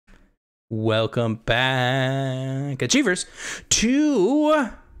Welcome back, Achievers, to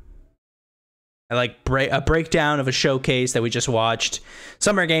a breakdown of a showcase that we just watched,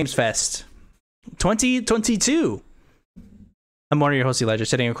 Summer Gamesfest 2022. I'm one of your hosts, Ledger.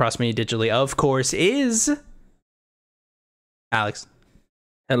 Sitting across me digitally, of course, is Alex.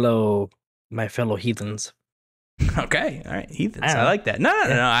 Hello, my fellow heathens. Okay, all right, heathens. I like that. No.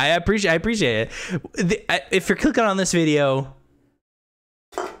 I appreciate it. If you're clicking on this video,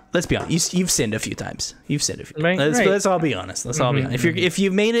 let's be honest. You've sinned a few times. Right. Let's all be honest. Let's all be honest. If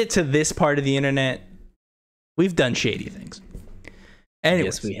you've made it to this part of the internet, we've done shady things.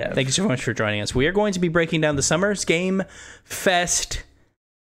 Anyways, yes, we have. Thank you so much for joining us. We are going to be breaking down the Summer Gamefest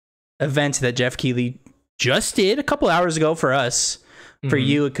event that Jeff Keighley just did a couple hours ago for us. For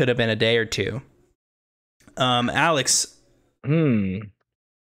you, it could have been a day or two. Alex, we're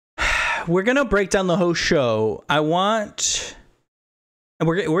gonna break down the whole show. We're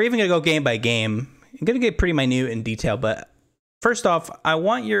even gonna go game by game. I'm gonna get pretty minute in detail, but first off, I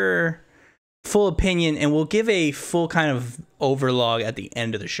want your full opinion, and we'll give a full kind of overlog at the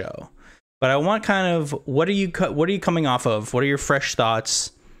end of the show. But I want kind of what are you coming off of? What are your fresh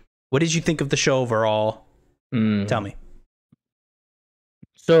thoughts? What did you think of the show overall? Tell me.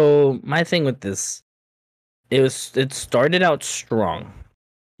 So my thing with this, it started out strong.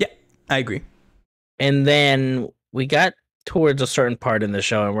 Yeah, I agree. And then we got towards a certain part in the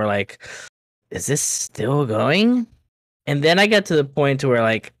show, and we're like, "Is this still going?" And then I got to the point where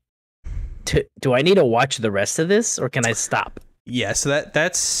like, do I need to watch the rest of this, or can I stop? Yeah. So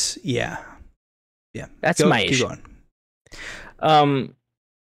that's That's my issue.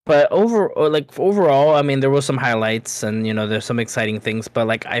 But overall, I mean, there were some highlights, and there's some exciting things. But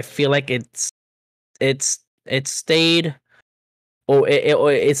like, I feel like it stayed.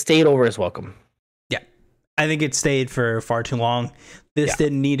 It stayed over its welcome. Yeah, I think it stayed for far too long. This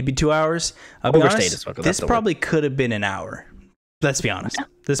didn't need to be 2 hours. I'll be honest. This probably could have been an hour. Let's be honest. Yeah.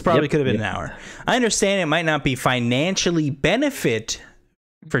 This probably could have been an hour. I understand it might not be financially benefit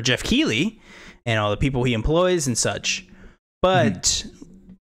for Jeff Keighley and all the people he employs and such, but.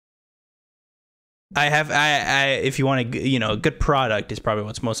 If you want a good product is probably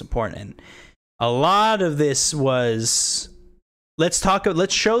what's most important. And a lot of this was, let's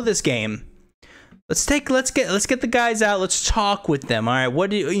show this game. Let's get the guys out. Let's talk with them. All right.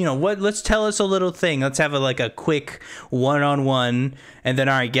 Let's tell us a little thing. Let's have a quick one-on-one, and then,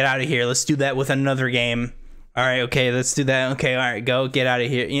 all right, get out of here. Let's do that with another game. All right. Okay. Let's do that. Okay. All right. Get out of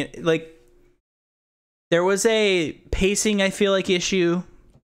here. There was a pacing, I feel like, issue.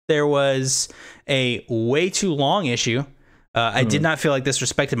 There was a way too long issue. I did not feel like this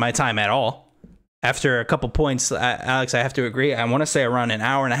respected my time at all. After a couple points, Alex, I have to agree. I want to say around an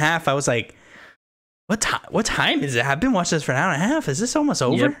hour and a half. I was like, what time is it? I've been watching this for an hour and a half. Is this almost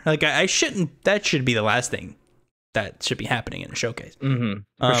over? Yep. Like, I shouldn't. That should be the last thing that should be happening in a showcase. For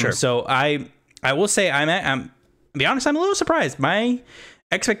sure. So I will say to be honest, I'm a little surprised. My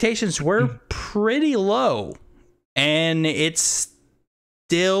expectations were pretty low, and it's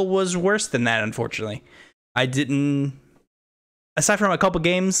still was worse than that, unfortunately. I didn't, aside from a couple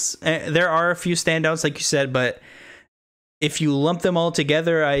games, there are a few standouts like you said, but if you lump them all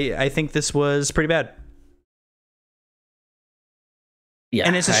together, I think this was pretty bad. Yeah,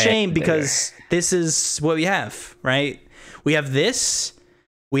 and it's a shame because this is what we have, right? We have this.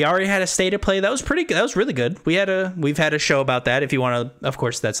 We already had a state of play that was pretty good. That was really good. We've had a show about that. If you want to, of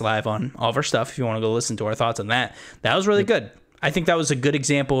course, that's live on all of our stuff. If you want to go listen to our thoughts on that, that was really good. I think that was a good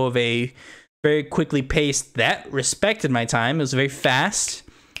example of a very quickly paced that respected my time. It was very fast.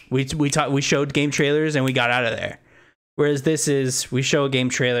 We showed game trailers and we got out of there. Whereas this is, we show a game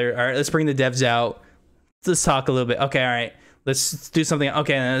trailer. All right, let's bring the devs out. Let's talk a little bit. Okay, all right, let's do something.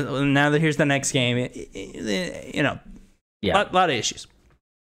 Okay, now that here's the next game. A lot of issues.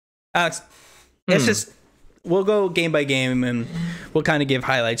 Alex, we'll go game by game and we'll kind of give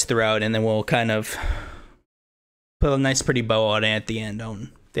highlights throughout, and then we'll kind of put a nice pretty bow on it at the end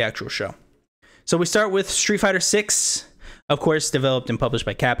on the actual show. So we start with Street Fighter 6, of course, developed and published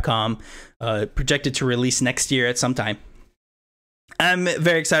by Capcom, projected to release next year at some time. I'm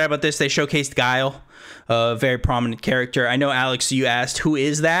very excited about this. They showcased Guile, a very prominent character. I know, Alex, you asked, who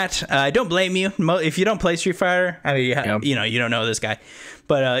is that? I don't blame you. If you don't play Street Fighter, I mean, you don't know this guy.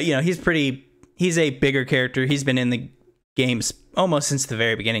 But, he's a bigger character. He's been in the games almost since the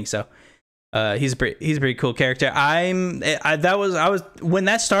very beginning, so... he's a pretty cool character. When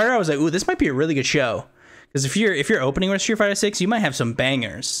that started, I was like, ooh, this might be a really good show. Because if you're opening with Street Fighter 6, you might have some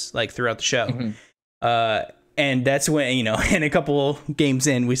bangers like throughout the show. And that's when, in a couple games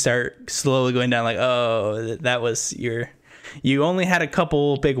in, we start slowly going down like, oh, that was your you only had a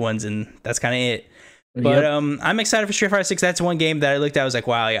couple big ones, and that's kind of it. But I'm excited for Street Fighter 6. That's one game that I looked at. I was like,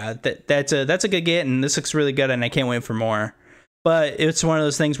 wow, yeah, that's a good get, and this looks really good, and I can't wait for more. But it's one of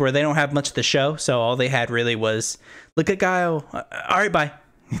those things where they don't have much of the show, so all they had really was look at Guile. All right, bye.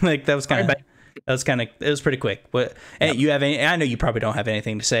 Like that was kind of it was pretty quick. But you have any? I know you probably don't have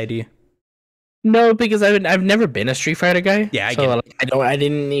anything to say, do you? No, because I've never been a Street Fighter guy. Yeah, I get it. I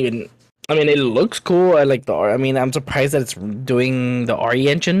didn't even. I mean, it looks cool. I like the. I mean, I'm surprised that it's doing the RE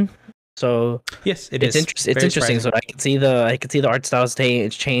engine. So yes, it's interesting. So I can see the art styles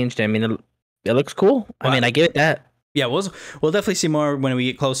it's changed. I mean, it looks cool. Wow. I mean, I give it that. Yeah, we'll definitely see more when we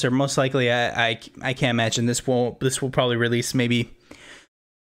get closer. Most likely, I can't imagine this will probably release maybe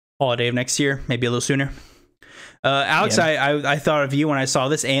holiday of next year, maybe a little sooner. Alex, yeah. I thought of you when I saw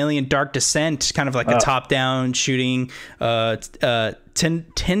this Alien Dark Descent, kind of like a top-down shooting, Tendulous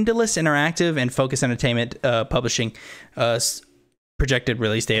Interactive and Focus Entertainment publishing, projected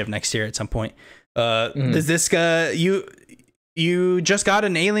release date of next year at some point. Does this you just got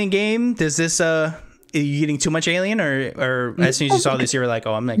an Alien game? Does this are you getting too much Alien, or as soon as you saw this, you were like,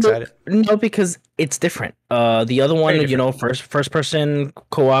 "Oh, I'm excited"? No, because it's different. The other one, you know, first person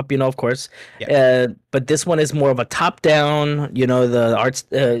co-op, you know, of course. Yeah. But this one is more of a top down. You know, the art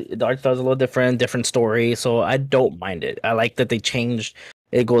style is a little different story. So I don't mind it. I like that they changed.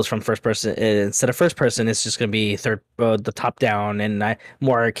 It goes from first person instead of first person. It's just gonna be the top down and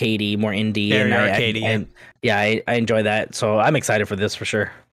more arcadey, more indie. Very arcadey. I enjoy that. So I'm excited for this for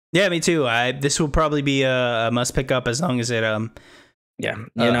sure. Yeah, me too. This will probably be a must pick up as long as it I'm an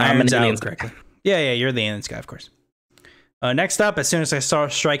Aliens correctly. Yeah, you're the Aliens guy, of course. Next up, as soon as I saw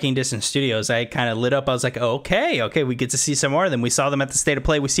Striking Distance Studios, I kind of lit up. I was like, okay, we get to see some more of them. We saw them at the State of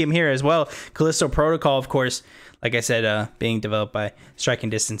Play. We see them here as well. Callisto Protocol, of course, like I said, being developed by Striking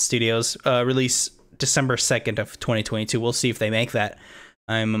Distance Studios. Release December 2nd of 2022. We'll see if they make that.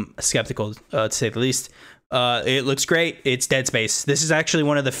 I'm skeptical, to say the least. It looks great. It's Dead Space. This is actually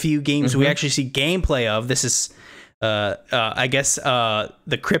one of the few games we actually see gameplay of. This is, I guess,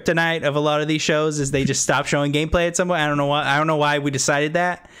 the kryptonite of a lot of these shows is they just stop showing gameplay at some point. I don't know why we decided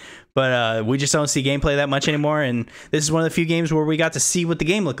that, but we just don't see gameplay that much anymore. And this is one of the few games where we got to see what the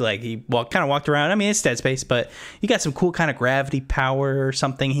game looked like. He kind of walked around. I mean, it's Dead Space, but you got some cool kind of gravity power or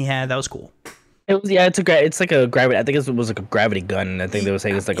something he had. That was cool. It's like a gravity. I think it was like a gravity gun. I think they were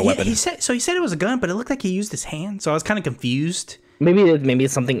saying it's like a weapon. He said it was a gun, but it looked like he used his hand. So I was kind of confused. Maybe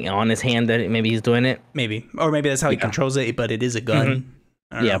it's something on his hand that maybe he's doing it. Maybe, or maybe that's how he controls it. But it is a gun.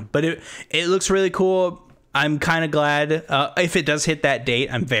 I don't know. But it looks really cool. I'm kind of glad if it does hit that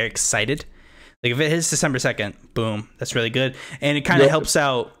date. I'm very excited. Like if it hits December 2nd, boom, that's really good. And it kind of helps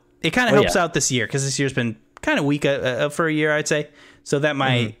out. It kind of helps out this year because this year's been kind of weak for a year, I'd say. So that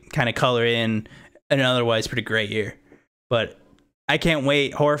might kind of color in an otherwise pretty great year. But I can't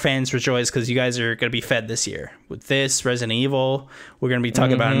wait. Horror fans rejoice because you guys are going to be fed this year. With this, Resident Evil, we're going to be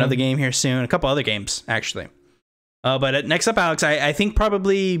talking about another game here soon. A couple other games, actually. But next up, Alex, I think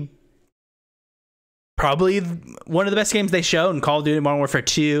probably one of the best games they showed, Call of Duty Modern Warfare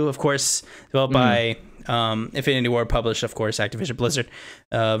 2, of course, developed by Infinity Ward, published, of course, Activision Blizzard.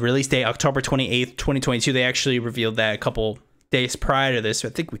 Release date, October 28th, 2022. They actually revealed that a couple days prior to this. I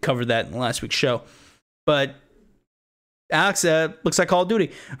think we covered that in last week's show. But Alex, looks like Call of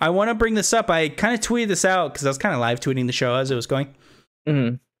Duty. I want to bring this up. I kind of tweeted this out because I was kind of live tweeting the show as it was going.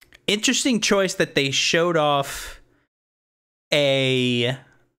 Interesting choice that they showed off a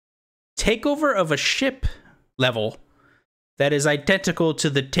takeover of a ship level that is identical to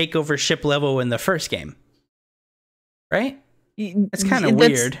the takeover ship level in the first game. Right? It's kind of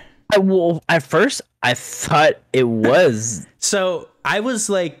weird. Well, at first I thought it was. So I was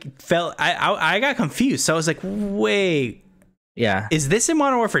like, I got confused. So I was like, wait, is this in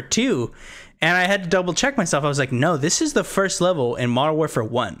Modern Warfare 2? And I had to double check myself. I was like, no, this is the first level in Modern Warfare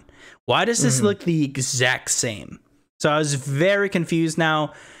 1. Why does this look the exact same? So I was very confused.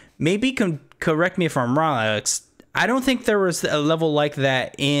 Now, maybe correct me if I'm wrong, Alex. I don't think there was a level like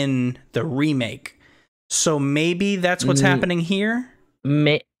that in the remake. So maybe that's what's happening here?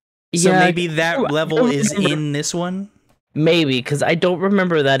 So maybe that level is in this one? Maybe, because I don't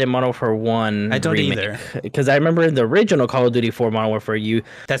remember that in Modern Warfare 1 I don't either. Because I remember in the original Call of Duty 4 Modern Warfare,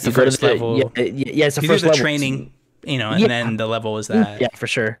 that's the first level. Yeah, it's the first level. Training, and then the level is that. Yeah, for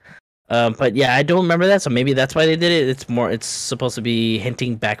sure. But yeah, I don't remember that, so maybe that's why they did it. It's supposed to be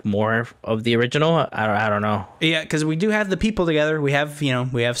hinting back more of the original. I don't know. Yeah, because we do have the people together. We have,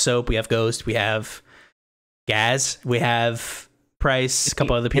 we have Soap, we have Ghost, we have Gaz, we have Price, a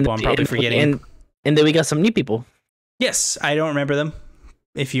couple other people I'm probably forgetting. And then we got some new people. Yes, I don't remember them.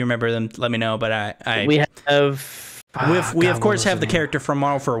 If you remember them, let me know. But we have We of course have the character from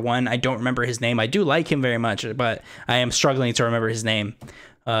Modern Warfare 1. I don't remember his name. I do like him very much, but I am struggling to remember his name.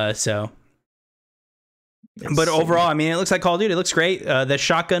 So but overall, I mean, it looks like Call of Duty. It looks great. The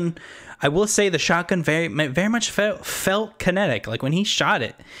shotgun, I will say, the shotgun very much felt kinetic. Like when he shot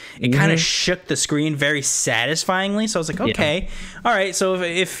it, it kind of shook the screen very satisfyingly. So I was like, okay, all right. So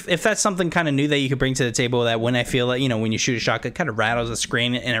if that's something kind of new that you could bring to the table, that when I feel like, you know, when you shoot a shotgun, it kind of rattles the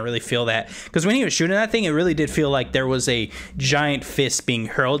screen, and I really feel that, because when he was shooting that thing, it really did feel like there was a giant fist being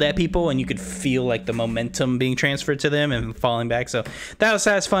hurled at people, and you could feel like the momentum being transferred to them and falling back. So that was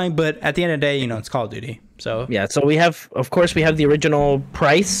satisfying. But at the end of the day, you know, it's Call of Duty. So yeah, so we have, of course, we have the original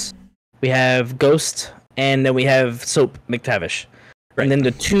Price, we have Ghost, and then we have Soap McTavish. Right. And then the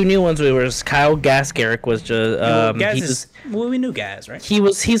two new ones was Kyle Gask was just we knew Gaz, right?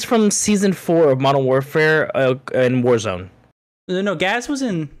 He's from season 4 of Modern Warfare and Warzone. No, Gaz was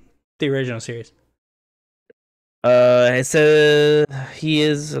in the original series. It says he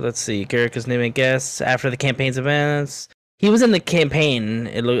is, let's see, Garrick's name, I guess, after the campaign's events. He was in the campaign,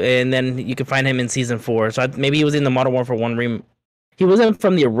 and then you can find him in season 4. So maybe he was in the Modern Warfare 1 He wasn't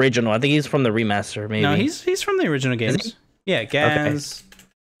from the original. I think he's from the remaster. Maybe. No, he's from the original games. Yeah, Gaz. Okay.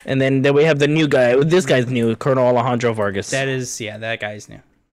 And then we have the new guy. This guy's new, Colonel Alejandro Vargas. That guy's new.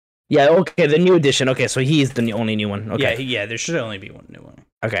 Yeah. Okay, the new edition. Okay, so he's the only new one. Okay. Yeah. There should only be one new one.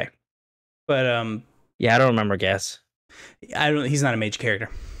 Okay. But yeah, I don't remember Gas. He's not a major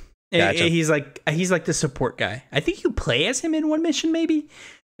character. Gotcha. He's like the support guy. I think you play as him in one mission, maybe.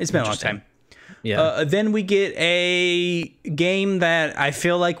 It's been a long time. Yeah. Then we get a game that I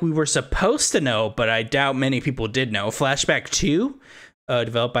feel like we were supposed to know, but I doubt many people did know. Flashback 2,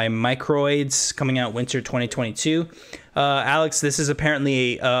 developed by Microids, coming out winter 2022. Alex, this is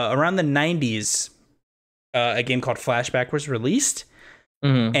apparently around the 90s. A game called Flashback was released.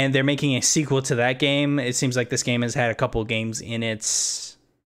 And they're making a sequel to that game. It seems like this game has had a couple games in its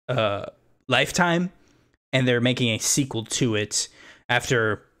lifetime, and they're making a sequel to it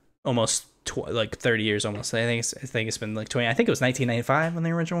after almost 30 years almost. I think it's been like 20. I think it was 1995 when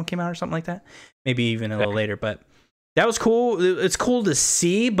the original one came out or something like that. Maybe even a little later, but that was cool. It's cool to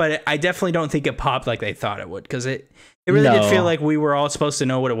see, but I definitely don't think it popped like they thought it would, because it really did feel like we were all supposed to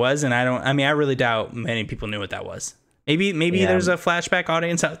know what it was, and I really doubt many people knew what that was. Maybe there's a Flashback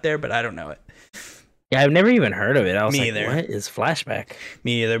audience out there, but I don't know it. Yeah, I've never even heard of it. I was Me either. What is Flashback?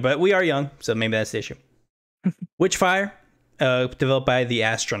 Me either, but we are young, so maybe that's the issue. Witchfire, developed by the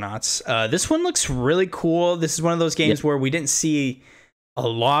Astronauts. This one looks really cool. This is one of those games where we didn't see a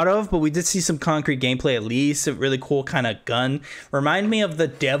lot of, but we did see some concrete gameplay at least. A really cool kind of gun. Remind me of the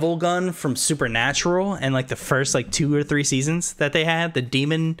devil gun from Supernatural and like the first 2 or 3 seasons that they had. The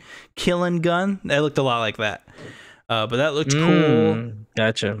demon killing gun. That looked a lot like that. But that looked cool.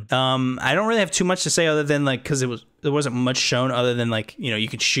 Gotcha. I don't really have too much to say other than because there wasn't much shown other than you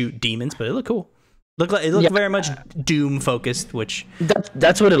could shoot demons, but it looked cool. It looked very much Doom focused, which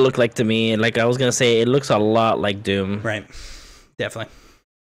that's what it looked like to me. Like I was gonna say, it looks a lot like Doom. Right. Definitely.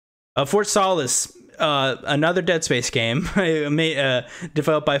 Fort Solace, another Dead Space game,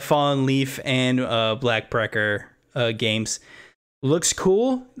 developed by Fallen Leaf and Blackbreaker Games. Looks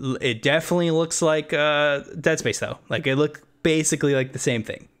cool. It definitely looks like Dead Space, though. Like, it looked basically like the same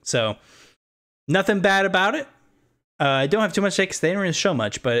thing. So, nothing bad about it. I don't have too much to say because they didn't really show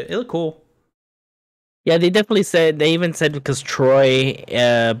much, but it looked cool. Yeah, they definitely said, they even said, because Troy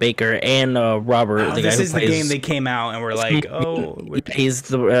Baker and Robert, this is the game they came out and were like,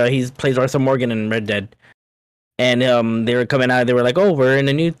 he plays Arthur Morgan in Red Dead. And they were coming out, they were like, oh, we're in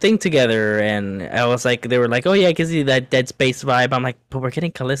a new thing together. And I was like, they were like, oh yeah, it gives you that Dead Space vibe. I'm like, but we're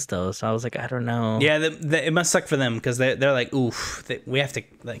getting Callisto. So I was like, I don't know. Yeah, it must suck for them because they're like, oof, we have to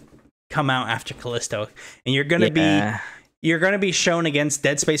come out after Callisto. And you're going to be shown against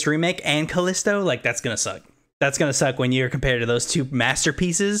Dead Space Remake and Callisto. Like, that's going to suck. That's going to suck when you're compared to those two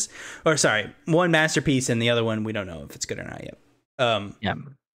masterpieces. Or sorry, one masterpiece and the other one, we don't know if it's good or not yet.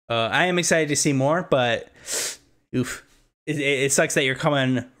 I am excited to see more, but oof. It sucks that you're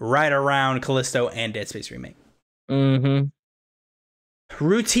coming right around Callisto and Dead Space Remake.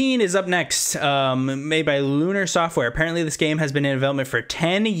 Routine is up next, made by Lunar Software. Apparently, this game has been in development for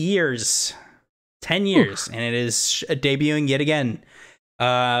 10 years. 10 years, and it is debuting yet again.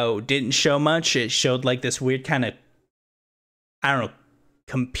 Didn't show much. It showed this weird kind of, I don't know,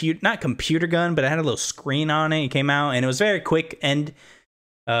 not computer gun, but it had a little screen on it. It came out, and it was very quick, and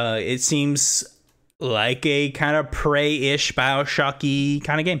it seems like a kind of Prey-ish, Bioshock-y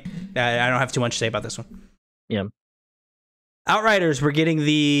kind of game. I don't have too much to say about this one. Yeah. Outriders, we're getting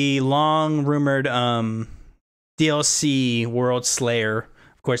the long-rumored DLC World Slayer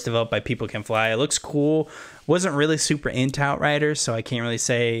of course, developed by People Can Fly. It looks cool. Wasn't really super into Outriders, so I can't really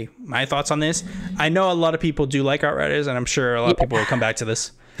say my thoughts on this. I know a lot of people do like Outriders, and I'm sure a lot of people will come back to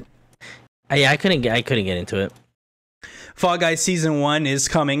this. Yeah, I couldn't get into it. Fall Guys Season 1 is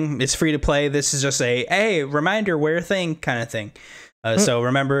coming. It's free to play. This is just a, hey, reminder, wear a thing kind of thing. So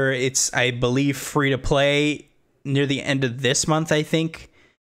remember, it's, I believe, free to play near the end of this month, I think.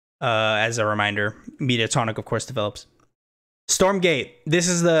 As a reminder, Mediatonic, of course, develops. Stormgate. This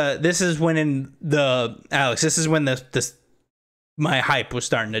is when Alex, this is when my hype was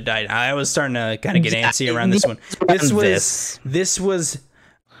starting to die. I was starting to kind of get antsy around this one. This was,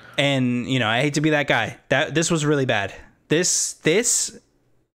 and you know, I hate to be that guy. This was really bad. This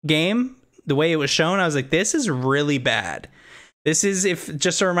game, the way it was shown, I was like, this is really bad. This is, if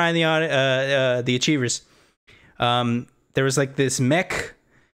just to remind the achievers, there was like this mech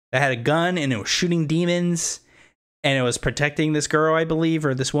that had a gun and it was shooting demons and it was protecting this girl, I believe,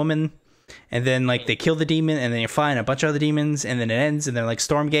 or this woman. And then like they kill the demon and then you're fighting a bunch of other demons and then it ends and then like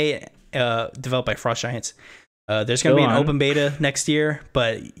Stormgate, developed by Frost Giants. There's gonna be an open beta next year,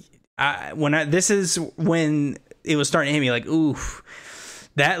 but this is when it was starting to hit me like, oof,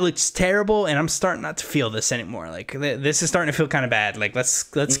 that looks terrible, and I'm starting not to feel this anymore. Like this is starting to feel kind of bad. Like let's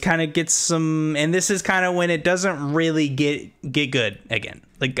kind of get some, and this is kind of when it doesn't really get good again.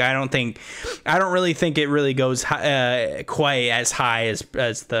 Like I don't really think it really goes quite as high as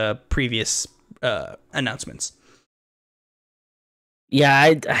the previous announcements.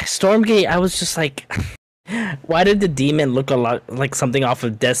 Yeah, Stormgate, I was just like, why did the demon look a lot like something off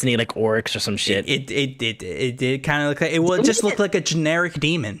of Destiny, like Oryx or some shit? It did kind of look like it just looked like a generic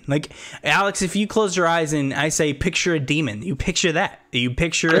demon. Like Alex, if you close your eyes and I say picture a demon, you picture that. You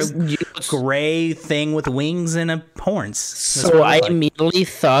picture a gray thing with wings and horns. So I immediately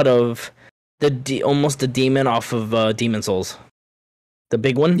thought of almost the demon off of Demon Souls, the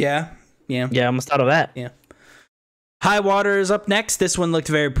big one. Yeah, I almost thought of that. Yeah. High Water is up next. This one looked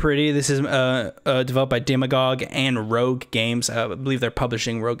very pretty. This is developed by Demagogue and Rogue Games. I believe they're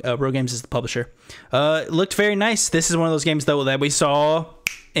publishing. Rogue Games is the publisher. Looked very nice. This is one of those games though that we saw,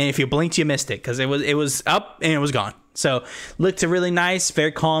 and if you blinked, you missed it because it was up and it was gone. So looked really nice,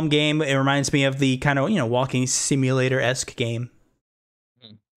 very calm game. It reminds me of the kind of walking simulator-esque game.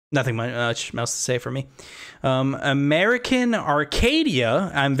 Nothing much else to say for me. American Arcadia,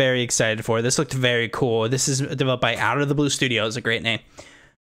 I'm very excited for. This looked very cool. This is developed by Out of the Blue Studios, a great name.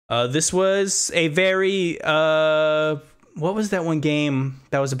 This was a very what was that one game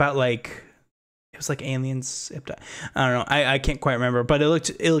that was about like, it was like aliens? I don't know. I can't quite remember, but it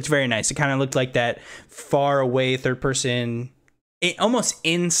looked very nice. It kind of looked like that far away third person, almost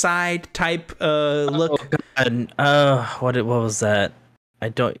inside type look. What was that? I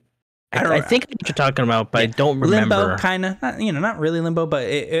think I know what you're talking about, but I don't remember. Limbo, kind of. Not really Limbo, but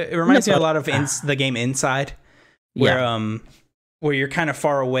it reminds me a lot of the game Inside, where you're kind of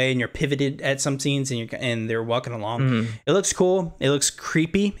far away and you're pivoted at some scenes and they're walking along. It looks cool. It looks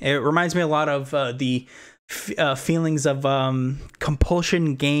creepy. It reminds me a lot of the feelings of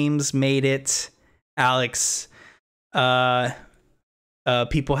Compulsion Games made it. Alex,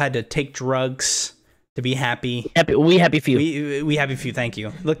 people had to take drugs to be happy. We happy few. We happy few. Thank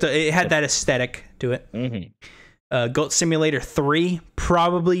you. It had that aesthetic to it. Goat Simulator 3,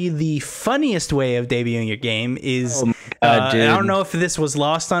 probably the funniest way of debuting your game is. I don't know if this was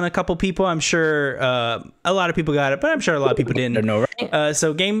lost on a couple people. I'm sure a lot of people got it, but I'm sure a lot of people didn't. Know, right?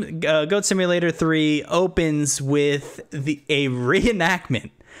 So Goat Simulator 3 opens with a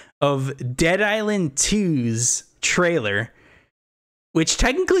reenactment of Dead Island 2's trailer, which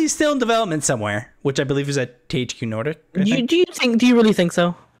technically is still in development somewhere, which I believe is at THQ Nordic. Do you really think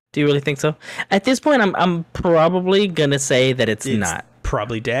so? At this point, I'm probably gonna say that it's not.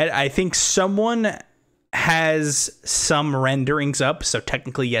 Probably dead. I think someone has some renderings up, so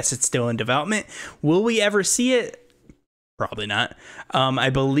technically, yes, it's still in development. Will we ever see it? Probably not. I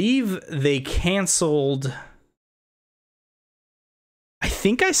believe they canceled. I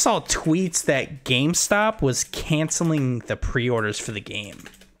think I saw tweets that GameStop was canceling the pre-orders for the game.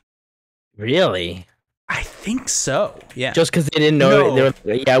 Really? I think so. Yeah. Just because they didn't know. No.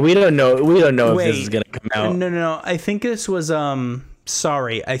 We don't know. We don't know if this is gonna come out. No. I think this was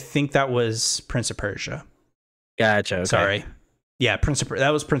Sorry, I think that was Prince of Persia. Gotcha. Okay. Sorry. Yeah,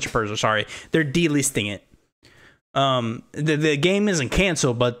 that was Prince of Persia. Sorry, they're delisting it. The game isn't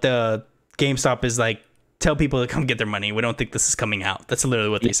canceled, but the GameStop is like, tell people to come get their money. We don't think this is coming out. That's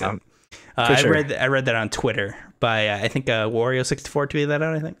literally what they said. I read that on Twitter by I think Wario64 tweeted that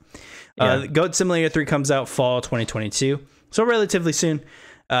out. I think. Goat Simulator 3 comes out fall 2022, so relatively soon.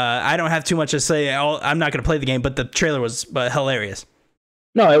 I don't have too much to say. I'm not going to play the game, but the trailer was hilarious.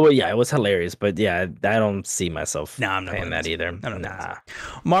 No, it was hilarious, but yeah, I don't see myself I'm not playing that either. Nah.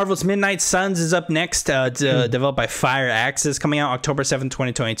 Marvel's Midnight Suns is up next, developed by Fire Axis, coming out October 7th,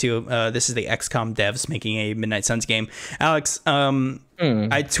 2022. This is the XCOM devs making a Midnight Suns game. Alex, I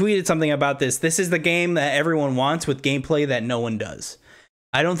tweeted something about this. This is the game that everyone wants with gameplay that no one does.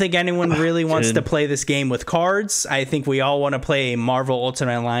 I don't think anyone really wants to play this game with cards. I think we all want to play a Marvel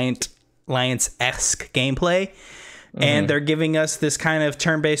Ultimate Alliance-esque gameplay. And they're giving us this kind of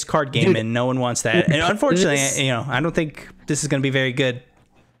turn-based card game, and no one wants that. And unfortunately, I don't think this is going to be very good.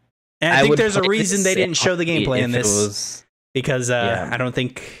 And I think there's a reason they didn't show the gameplay in this, because I don't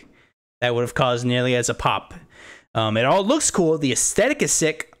think that would have caused nearly as a pop. It all looks cool. The aesthetic is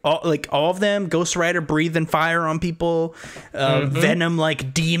sick. All of them. Ghost Rider breathing fire on people. Venom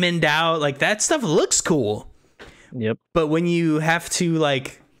demoned out. That stuff looks cool. Yep. But when you have to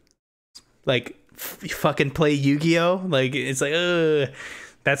fucking play Yu-Gi-Oh, it's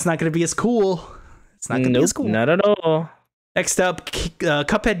that's not gonna be as cool. It's not gonna be as cool. Not at all. Next up,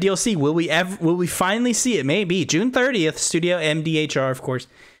 Cuphead DLC. Will we finally see it? Maybe June 30th. Studio MDHR, of course,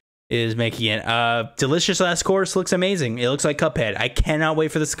 is making it. Delicious Last Course looks amazing. It looks like Cuphead. I cannot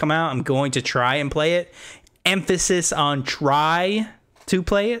wait for this to come out. I'm going to try and play it. Emphasis on try to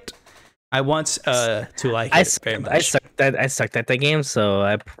play it. I want to like it very much. I sucked at that game, so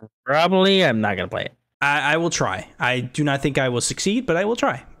I'm not gonna play it. I will try. I do not think I will succeed, but I will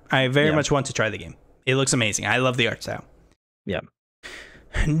try. I very much want to try the game. It looks amazing. I love the art style. Yeah.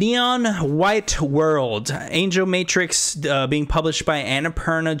 Neon White World, Angel Matrix, being published by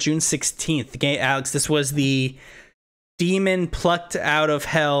Annapurna, June 16th. Alex, this was the demon plucked out of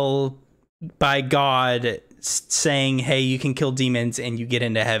hell by God, saying, hey, you can kill demons and you get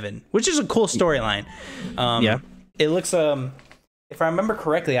into heaven, which is a cool storyline. It looks if I remember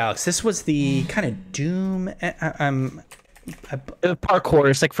correctly, Alex, this was the kind of Doom parkour.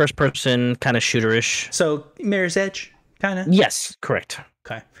 It's like first person kind of shooterish, so Mirror's Edge kind of. Yes, correct.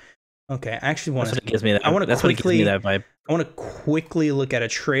 Okay, I actually want to. That's what it gives me that. I want to quickly. What gives me that vibe. I want to quickly look at a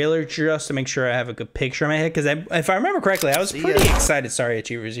trailer just to make sure I have a good picture in my head, because if I remember correctly, I was pretty excited. Sorry,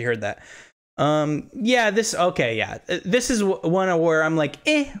 Achievers, you heard that. This is one where I'm like,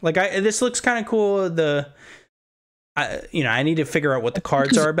 this looks kind of cool. I need to figure out what the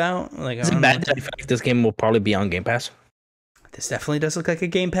cards are about. Is it bad that I feel like this game will probably be on Game Pass? This definitely does look like a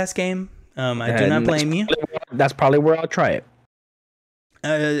Game Pass game. I do not blame you. That's probably where I'll try it.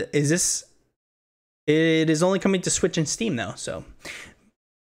 It is only coming to Switch and Steam though, so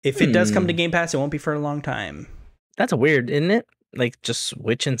if it does come to Game Pass, it won't be for a long time. That's weird, isn't it? Just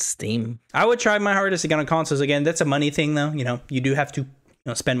Switch and Steam. I would try my hardest to get on consoles again. That's a money thing though. You do have to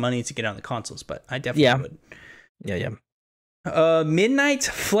spend money to get on the consoles, but I definitely would. Midnight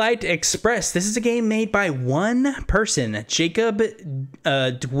Flight Express. This is a game made by one person, Jacob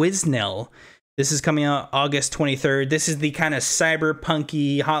Dwisnell. This is coming out August 23rd. This is the kind of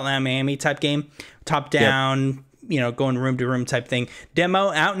cyberpunky Hotline Miami type game, top down, going room to room type thing.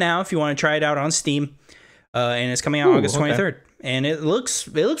 Demo out now if you want to try it out on Steam, and it's coming out August 23rd. And it looks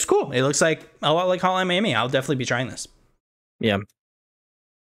cool. It looks like a lot like Hotline Miami. I'll definitely be trying this. Yeah.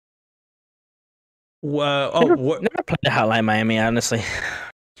 Never played Hotline Miami, honestly.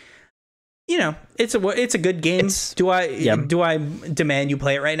 It's a good game. Do I demand you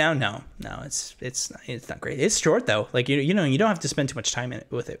play it right now? No, it's not great. It's short though. You don't have to spend too much time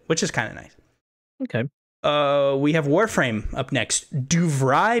with it, which is kind of nice. Okay. We have Warframe up next.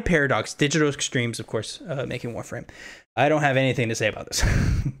 Duvray Paradox, Digital Extremes, of course, making Warframe. I don't have anything to say about this.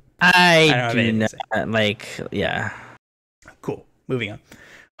 I do not Cool. Moving on.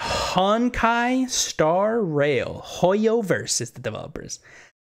 Honkai Star Rail. Hoyoverse is the developers.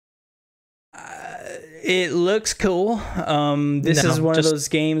 It looks cool. This is one of those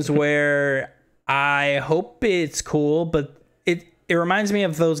games where I hope it's cool, but it reminds me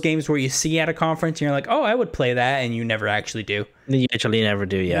of those games where you see at a conference and you're like, oh, I would play that, and you never actually do. You actually never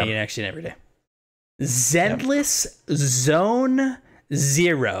do, yeah. You actually never do. Zenless Zone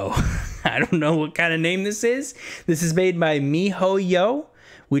Zero. I don't know what kind of name this is. This is made by MiHoYo,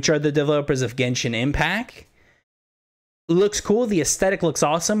 which are the developers of Genshin Impact. Looks cool. The aesthetic looks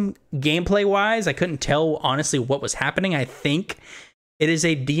awesome. Gameplay wise, I couldn't tell honestly what was happening. I think it is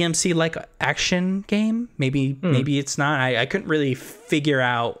a DMC like action game. Maybe it's not. I couldn't really figure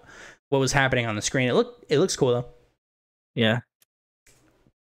out what was happening on the screen. It looks cool though. Yeah.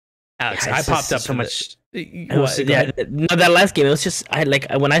 Alex, I popped up so much. That last game, it was just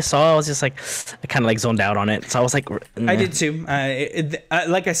when I saw, I was just I kind of zoned out on it. So I was like, I did too.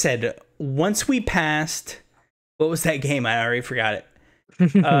 Like I said, once we passed, what was that game? I already forgot it.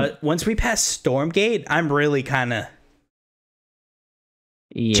 Once we passed Stormgate, I'm really kind of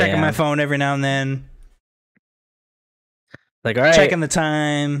checking my phone every now and then. Like, all right, checking the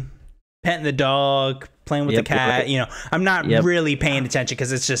time, petting the dog, playing with the cat. You know, I'm not really paying attention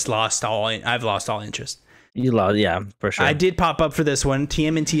because it's just I've lost all interest. You lost, yeah, for sure. I did pop up for this one,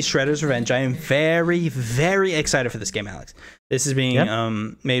 TMNT Shredder's Revenge. I am very, very excited for this game, Alex. This is being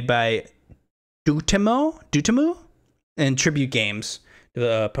made by Dutemu and Tribute Games,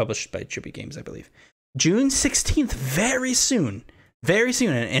 published by Tribute Games, I believe. June 16th, very soon. Very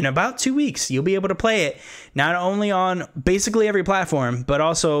soon, in about 2 weeks, you'll be able to play it not only on basically every platform, but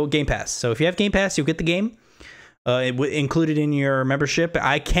also Game Pass. So if you have Game Pass, you'll get the game included in your membership.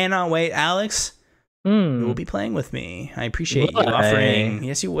 I cannot wait, Alex. You will be playing with me. I appreciate you offering.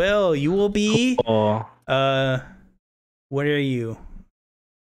 Yes, you will. You will be. Cool. What are you?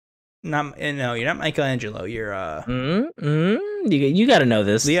 No, you're not Michelangelo. You're You got to know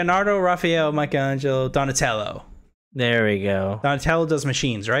this. Leonardo, Raphael, Michelangelo, Donatello. There we go. Donatello does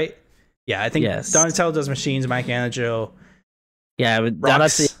machines, right? Yeah, I think Donatello does machines. Michelangelo. Yeah,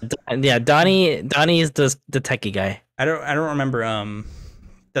 Donnie is the techie guy. I don't remember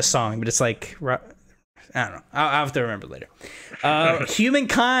the song, but it's like, I don't know. I'll have to remember later.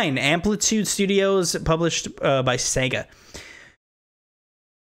 Humankind, Amplitude Studios, published by Sega.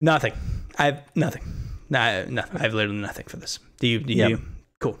 Nothing. Nothing. Nothing. I have literally nothing for this. Do you?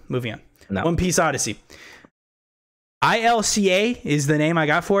 Cool. Moving on. No. One Piece Odyssey. ILCA is the name I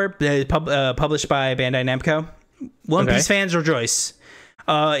got for it. Published by Bandai Namco. One Piece fans rejoice.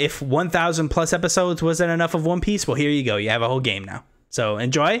 If 1,000 plus episodes wasn't enough of One Piece, well, here you go. You have a whole game now. So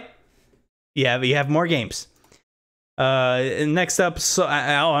enjoy. You have more games. Next up,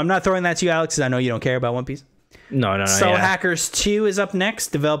 I'm not throwing that to you, Alex, because I know you don't care about One Piece. No. Soul Hackers 2 is up next,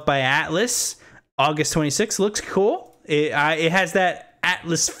 developed by Atlas. August 26th. Looks cool. It has that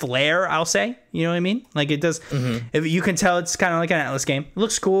Atlas flair, I'll say. You know what I mean? Like it does. If you can tell, it's kind of like an Atlas game. It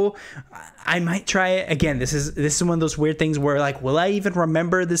looks cool. I might try it again. This is one of those weird things where, like, will I even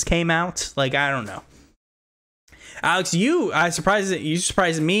remember this came out? Like, I don't know. Alex, you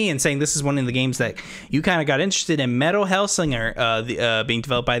surprised me in saying this is one of the games that you kind of got interested in. Metal Hellsinger, being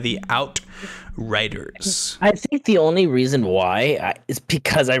developed by the Outriders. I think the only reason why is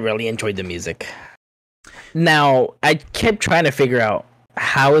because I really enjoyed the music. Now, I kept trying to figure out,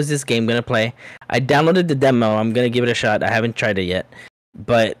 how is this game gonna play? I downloaded the demo. I'm gonna give it a shot. I haven't tried it yet,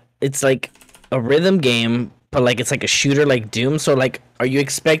 but it's like a rhythm game, but like it's like a shooter, like Doom. So like, are you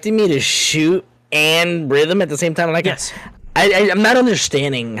expecting me to shoot and rhythm at the same time? Like, yes. I'm not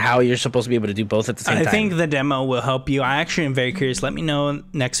understanding how you're supposed to be able to do both at the same time. I think the demo will help you. I actually am very curious. Let me know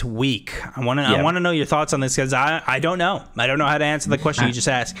next week. I want to know your thoughts on this, because I don't know. I don't know how to answer the question you just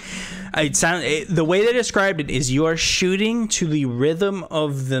asked. The way they described it is you are shooting to the rhythm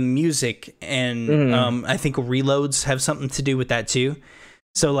of the music, and I think reloads have something to do with that too.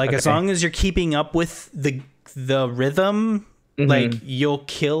 So like, as long as you're keeping up with the rhythm, like, you'll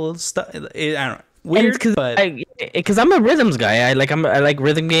kill stuff. I don't know. Weird, because I'm a rhythms guy. I like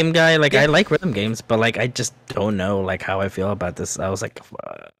rhythm game guy. Like, I like rhythm games, but like, I just don't know like how I feel about this. I was like,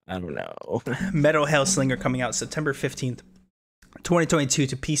 I don't know. Metal Hellsinger coming out September 15th, 2022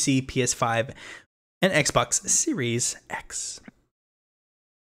 to PC, PS5, and Xbox Series X.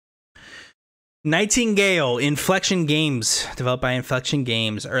 Nightingale, Inflection Games, developed by Inflection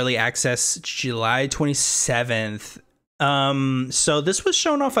Games, early access July 27th. So this was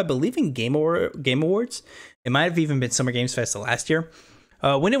shown off, I believe, in Game Awards. It might have even been Summer Gamesfest last year.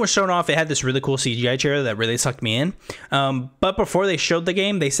 When it was shown off, it had this really cool CGI trailer that really sucked me in. But before they showed the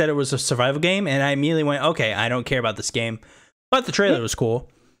game, they said it was a survival game, and I immediately went, okay, I don't care about this game. But the trailer was cool.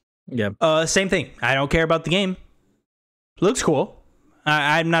 Yeah. Same thing. I don't care about the game. Looks cool.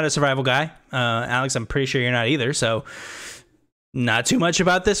 I'm not a survival guy. Alex, I'm pretty sure you're not either, so not too much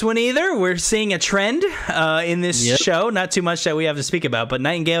about this one either. We're seeing a trend in this show. Not too much that we have to speak about, but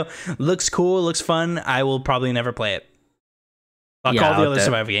Nightingale looks cool, looks fun. I will probably never play it. I'll call the other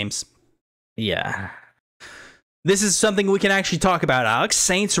survival games. Yeah. This is something we can actually talk about, Alex.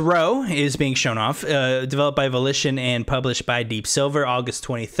 Saints Row is being shown off, developed by Volition and published by Deep Silver, August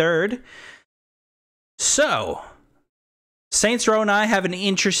 23rd. So, Saints Row and I have an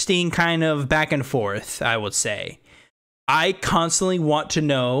interesting kind of back and forth, I would say. I constantly want to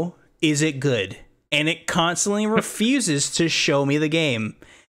know, is it good? And it constantly refuses to show me the game.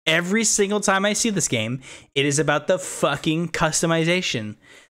 Every single time I see this game, it is about the fucking customization.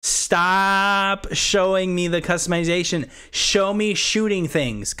 Stop showing me the customization. Show me shooting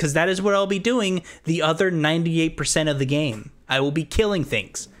things, because that is what I'll be doing the other 98% of the game. I will be killing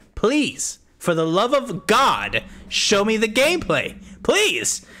things. Please, for the love of God, show me the gameplay.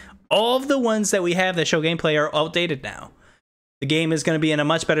 Please. All of the ones that we have that show gameplay are outdated now. The game is going to be in a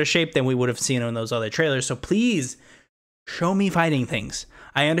much better shape than we would have seen in those other trailers. So please show me fighting things.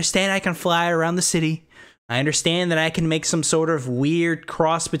 I understand I can fly around the city. I understand that I can make some sort of weird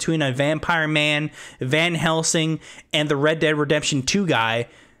cross between a Vampire Man, Van Helsing, and the Red Dead Redemption 2 guy.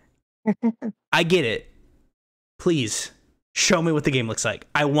 I get it. Please show me what the game looks like.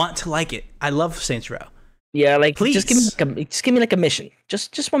 I want to like it. I love Saints Row. Yeah, like please just give me like a mission.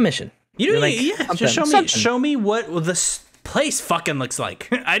 Just one mission. You know, like, yeah. Just show me what this place fucking looks like.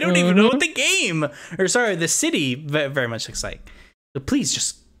 I don't even know what the game, or sorry, the city very much looks like. So please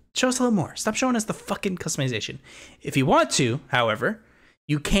just show us a little more. Stop showing us the fucking customization. If you want to, however,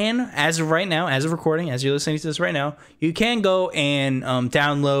 you can, as of right now, as of recording, as you're listening to this right now, you can go and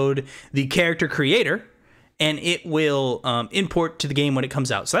download the character creator, and it will import to the game when it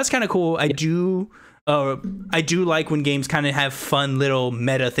comes out. So that's kind of cool. I do like when games kind of have fun little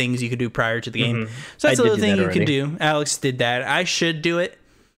meta things you can do prior to the game. So that's a little thing you can do. Alex did that. I should do it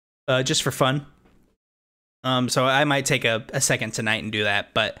just for fun. So I might take a second tonight and do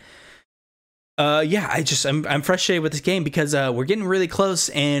that. But yeah, I'm frustrated with this game because we're getting really close,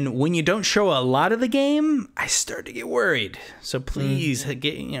 and when you don't show a lot of the game, I start to get worried. So please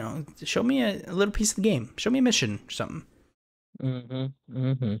show me a little piece of the game. Show me a mission or something.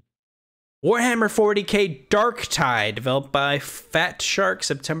 Warhammer 40k Darktide, developed by Fat Shark,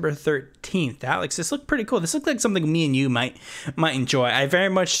 September 13th. Alex, this looked pretty cool. This looked like something me and you might enjoy. I very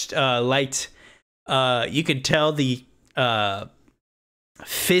much liked. You could tell the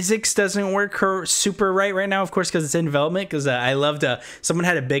physics doesn't work super right now, of course, because it's in development. Because I loved someone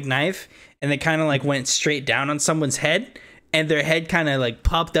had a big knife and they kind of like went straight down on someone's head, and their head kind of like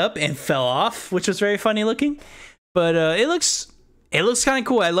popped up and fell off, which was very funny looking. But it looks kind of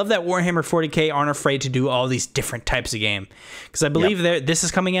cool. I love that Warhammer 40k aren't afraid to do all these different types of game, because I believe this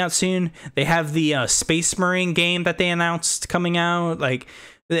is coming out soon. They have the Space Marine game that they announced coming out. Like,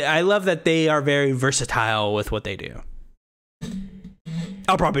 I love that they are very versatile with what they do.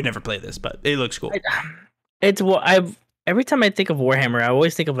 I'll probably never play this, but it looks cool. Every time I think of Warhammer, I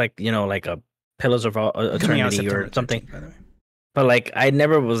always think of like a Pillars of Eternity or something. 13th, by the way. But like I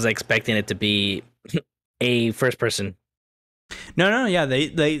never was expecting it to be a first person. No, yeah.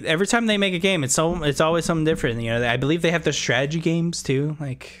 They every time they make a game, it's always something different. I believe they have their strategy games too.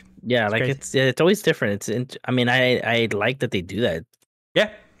 Like it's always different. I like that they do that. Yeah,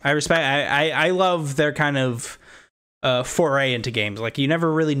 I respect. I love their kind of foray into games. Like you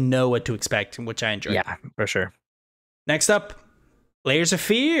never really know what to expect, which I enjoy. Yeah, for sure. Next up, Layers of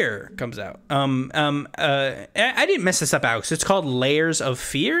Fear comes out. I didn't mess this up, Alex. It's called Layers of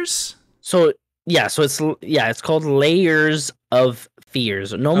Fears. It's called Layers of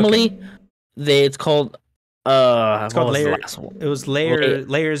Fears. Normally, it's called Layers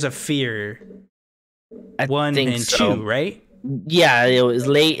of Fear. 1 and 2, right? Yeah, it was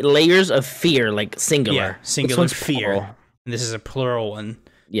Layers of Fear, like singular. Yeah, singular fear. And this is a plural one.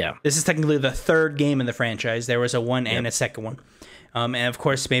 Yeah. This is technically the third game in the franchise. There was a one and a second one. And of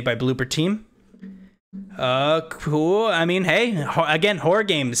course, made by Blooper Team. Cool. I mean, hey, again, horror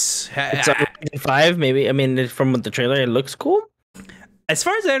games. It's a 5, maybe. I mean, from the trailer, it looks cool. As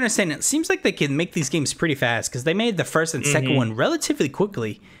far as I understand, it seems like they can make these games pretty fast, because they made the first and second one relatively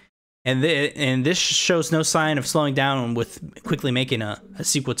quickly. And this shows no sign of slowing down with quickly making a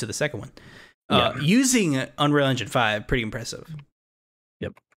sequel to the second one. Using Unreal Engine 5, pretty impressive.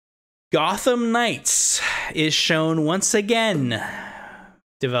 Yep. Gotham Knights is shown once again.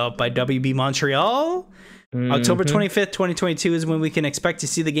 Developed by WB Montreal. October 25th, 2022 is when we can expect to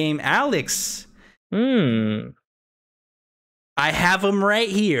see the game. Alex. I have them right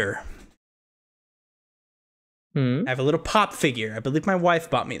here. I have a little pop figure. I believe my wife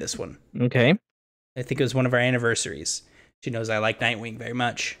bought me this one. Okay. I think it was one of our anniversaries. She knows I like Nightwing very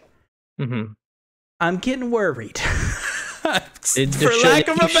much. I'm getting worried. For lack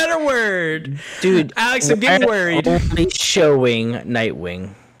of a better word. Dude, Alex, I'm getting worried. Only showing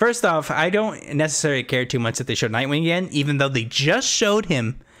Nightwing. First off, I don't necessarily care too much that they showed Nightwing again, even though they just showed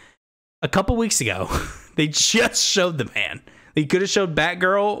him a couple weeks ago. They just showed the man. They could have showed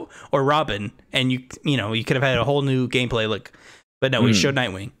Batgirl or Robin, and you could have had a whole new gameplay look. But no, we showed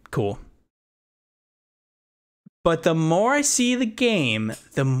Nightwing. Cool. But the more I see the game,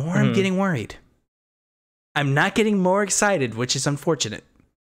 the more I'm getting worried. I'm not getting more excited, which is unfortunate.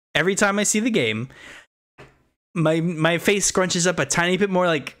 Every time I see the game, my face scrunches up a tiny bit more,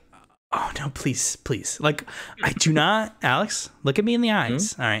 like, oh no, please. Like, I do not, Alex, look at me in the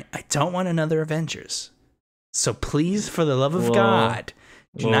eyes. All right, I don't want another Avengers. So please, for the love of God,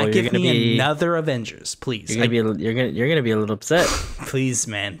 do not give me another Avengers, please. You're gonna be a little upset. Please,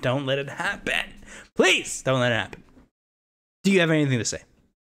 man, don't let it happen. Please, don't let it happen. Do you have anything to say?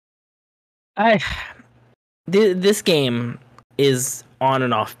 This game is on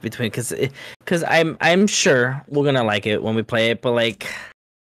and off between because I'm sure we're gonna like it when we play it, but like,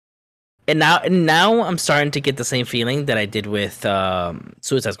 and now I'm starting to get the same feeling that I did with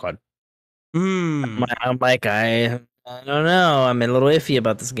Suicide Squad. I'm like I don't know. I'm a little iffy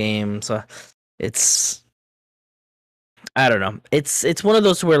about this game, so I don't know. It's one of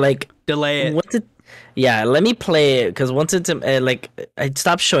those where like delay it. Yeah, let me play it because once it's like it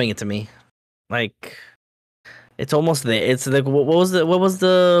stopped showing it to me. Like it's almost there. It's like what was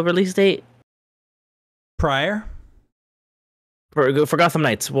the release date? Prior for Gotham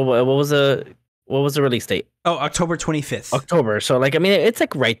Knights. What was the release date? Oh, October 25th. October. So like I mean it's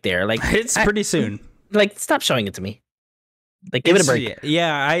like right there. Like it's pretty soon. Like stop showing it to me. Like give it a break.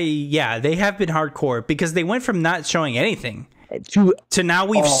 Yeah, they have been hardcore because they went from not showing anything to now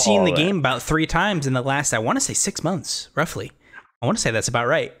we've seen the game about 3 times in the last, I want to say 6 months, roughly. I want to say that's about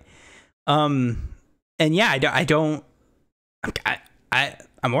right. And yeah,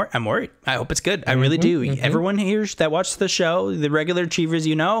 I'm worried. I hope it's good. I really do. Everyone here that watched the show, the regular achievers,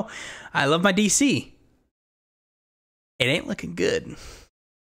 I love my DC. It ain't looking good.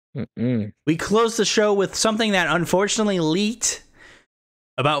 We closed the show with something that unfortunately leaked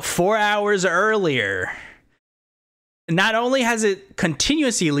about 4 hours earlier. Not only has it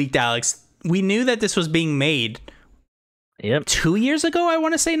continuously leaked, Alex, we knew that this was being made 2 years ago, I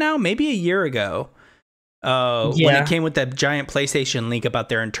want to say now, maybe a year ago. When it came with that giant PlayStation leak about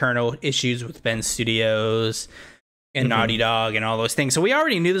their internal issues with Ben Studios and Naughty Dog and all those things. So we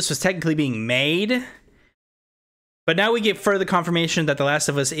already knew this was technically being made. But now we get further confirmation that The Last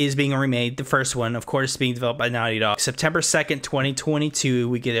of Us is being remade. The first one, of course, being developed by Naughty Dog. September 2nd, 2022,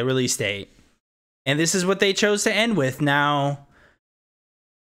 we get a release date. And this is what they chose to end with. Now,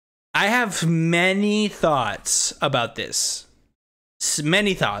 I have many thoughts about this.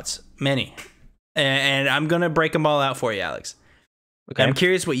 Many thoughts. Many. And I'm going to break them all out for you, Alex. Okay. I'm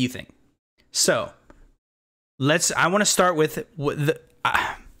curious what you think. So, I want to start with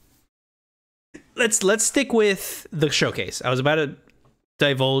let's stick with the showcase. I was about to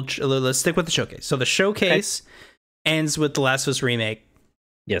divulge a little. Let's stick with the showcase. So the showcase ends with The Last of Us remake.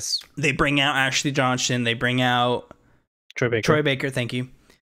 Yes. They bring out Ashley Johnson. They bring out Troy Baker. Thank you.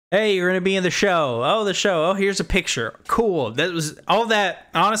 Hey, you're going to be in the show. Oh, the show. Oh, here's a picture. Cool. That was all that.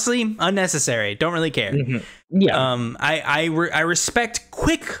 Honestly, unnecessary. Don't really care. Yeah. I respect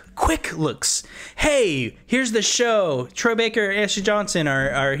quick looks. Hey, here's the show. Troy Baker and Ashley Johnson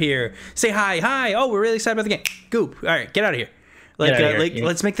are here. Say hi. Oh, we're really excited about the game. Goop. All right, get out of here.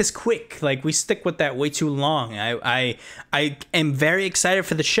 Let's make this quick. Like, we stick with that way too long. I am very excited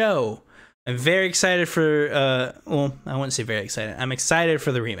for the show. I'm very excited for, well, I wouldn't say very excited. I'm excited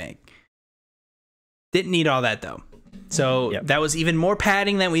for the remake. Didn't need all that, though. So that was even more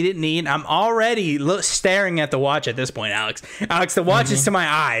padding that we didn't need. I'm already staring at the watch at this point, Alex. Alex, the watch is to my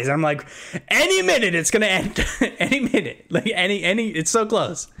eyes. I'm like, any minute it's going to end. Any minute. Like, it's so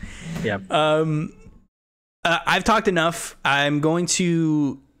close. Yeah. I've talked enough. We're going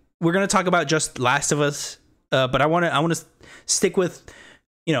to talk about just Last of Us, but I want to stick with,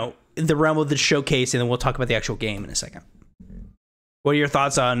 the realm of the showcase, and then we'll talk about the actual game in a second. What are your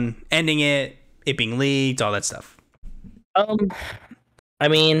thoughts on ending it being leaked, all that stuff? I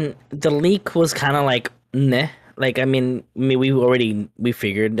mean, the leak was kind of like, meh. Like, I mean, we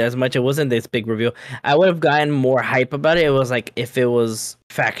figured as much. It wasn't this big reveal. I would have gotten more hype about it. It was like if it was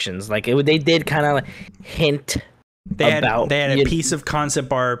factions. Like, they did kind of like hint about. They had a piece of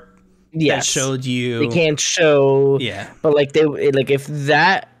concept art that showed you. They can't show. Yeah. But like if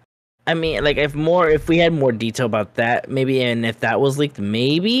that. I mean, like if we had more detail about that, maybe, and if that was leaked,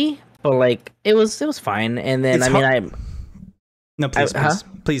 maybe. But like it was fine. And then No,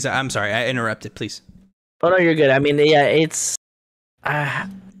 please. I'm sorry, I interrupted. Please. Oh no, you're good. I mean, yeah, it's. I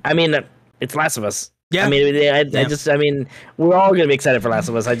mean, it's Last of Us. Yeah. I mean, I mean, we're all gonna be excited for Last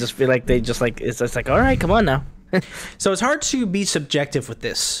of Us. I just feel like they just like it's just like, all right, come on now. So it's hard to be subjective with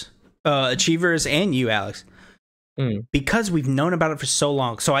this, Achievers and you, Alex. Because we've known about it for so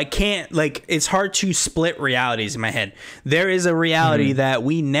long. So I can't, like, it's hard to split realities in my head. There is a reality that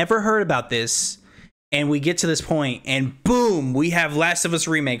we never heard about this, and we get to this point, and boom, we have Last of Us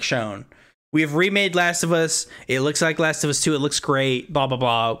remake shown. We have remade Last of Us. It looks like Last of Us 2. It looks great, blah, blah,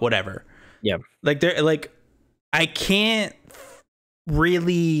 blah, whatever. Yeah. I can't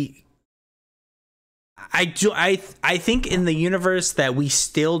really... I think in the universe that we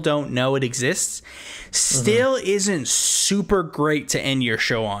still don't know it exists, still isn't super great to end your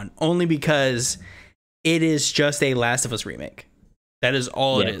show on, only because it is just a Last of Us remake. That is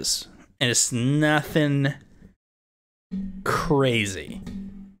all it is. And it's nothing crazy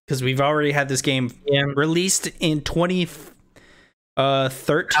because we've already had this game released in 2013. How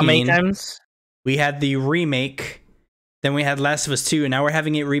many times? We had the remake, then we had Last of Us 2, and now we're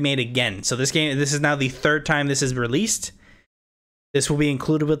having it remade again. So this is now the third time this is released. This will be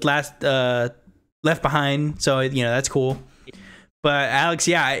included with Left Behind, so that's cool. But Alex,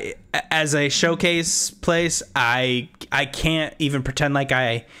 yeah, as a showcase place, I can't even pretend like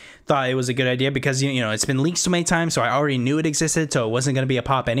I thought it was a good idea because it's been leaked so many times, so I already knew it existed, so it wasn't going to be a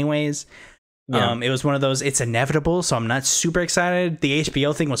pop anyways. Yeah. It was one of those, it's inevitable, so I'm not super excited. The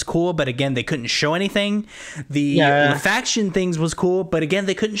HBO thing was cool, but again, they couldn't show anything. The faction things was cool, but again,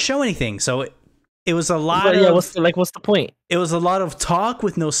 they couldn't show anything. So it was a lot of... what's the point? It was a lot of talk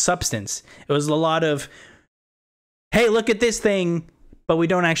with no substance. It was a lot of, hey, look at this thing, but we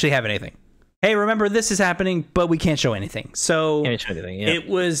don't actually have anything. Hey, remember this is happening, but we can't show anything. So can't show anything, it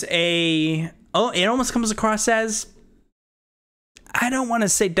was it almost comes across as, I don't want to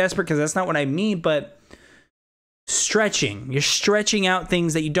say desperate because that's not what I mean, but stretching. You're stretching out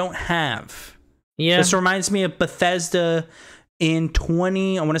things that you don't have. Yeah. This reminds me of Bethesda in I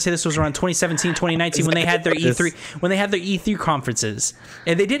want to say this was around 2017, 2019 when they had their E3 conferences.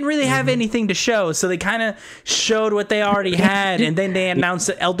 And they didn't really have anything to show, so they kind of showed what they already had, and then they announced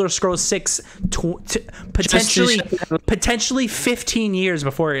that Elder Scrolls 6 potentially 15 years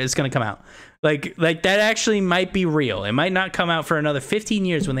before it's going to come out. Like that actually might be real. It might not come out for another 15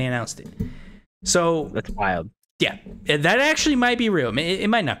 years when they announced it. So that's wild. Yeah, that actually might be real. It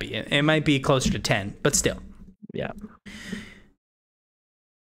might not be. It might be closer to 10, but still. Yeah.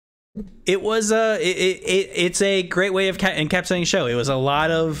 It was it's a great way of encapsulating a show. It was a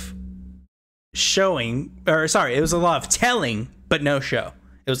lot of it was a lot of telling, but no show.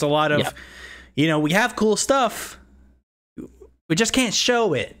 It was a lot of, we have cool stuff. We just can't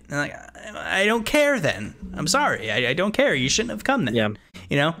show it. Like, I don't care then. I'm sorry. I don't care. You shouldn't have come then.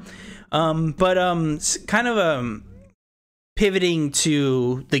 Yeah. Kind of pivoting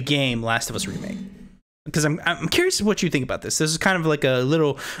to the game Last of Us Remake. Because I'm curious what you think about this. This is kind of like a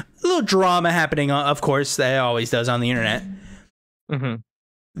little drama happening, of course, that it always does on the internet. Mm-hmm.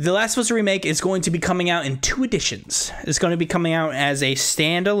 The Last of Us Remake is going to be coming out in 2 editions. It's going to be coming out as a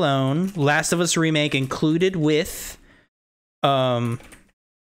standalone Last of Us Remake included with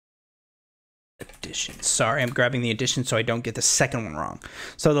edition. Sorry, I'm grabbing the edition so I don't get the second one wrong.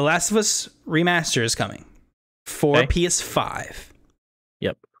 So the Last of Us Remaster is coming for PS5.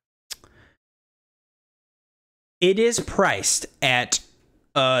 Yep. It is priced at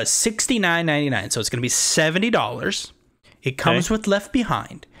 $69.99, so it's going to be $70. It comes with Left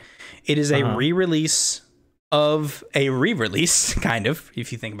Behind. It is a re-release of a re-release, kind of,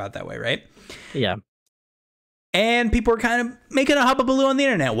 if you think about it that way, right? Yeah. And people are kind of making a hubbubaloo on the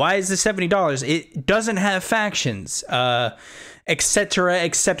internet. Why is this $70? It doesn't have factions, etc.,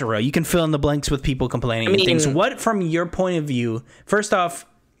 etc. You can fill in the blanks with people complaining and things. What, from your point of view, first off,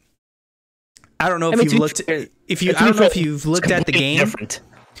 I don't know if you've looked. I don't know if you've looked at the game.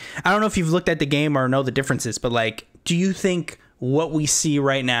 I don't know if you've looked at the game or know the differences, but like, do you think what we see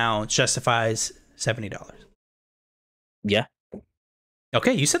right now justifies $70? Yeah.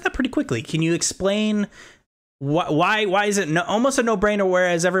 Okay, you said that pretty quickly. Can you explain why is it almost a no-brainer,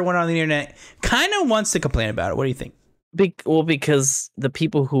 whereas everyone on the internet kind of wants to complain about it? What do you think? Because the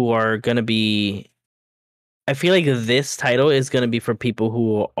people who are going to be, I feel like this title is going to be for people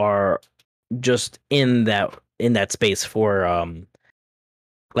who are just in that space for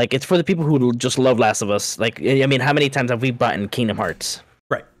like, it's for the people who just love Last of Us. Like, I mean, how many times have we bought Kingdom Hearts?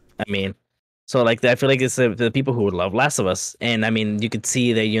 Right. I mean, so like, I feel like it's the people who would love Last of Us. And I mean, you could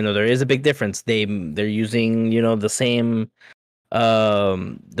see that, there is a big difference. They're using, the same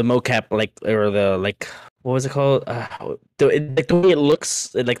the mocap, like, or the, like, what was it called? The way it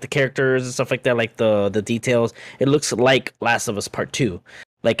looks, like the characters and stuff like that, like the details, it looks like Last of Us Part 2.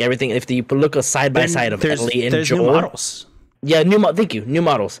 Like everything, if you look a side by side of Ellie and Joel, new models. Yeah, thank you, new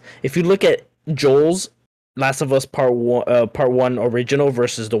models. If you look at Joel's Last of Us Part 1 original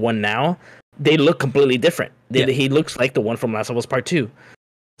versus the one now, they look completely different. He looks like the one from Last of Us Part 2.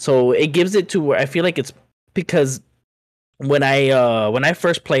 So it gives it to where I feel like it's because when I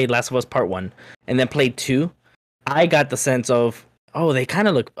first played Last of Us Part 1 and then played 2, I got the sense of, they kind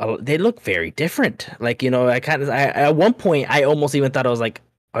of look very different. Like, I at one point I almost even thought, I was like,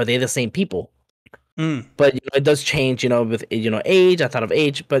 are they the same people? But it does change, with age. I thought of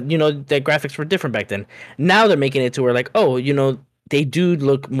age, but the graphics were different back then. Now they're making it to where like, they do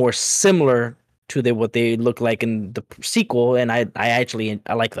look more similar to what they look like in the sequel, and I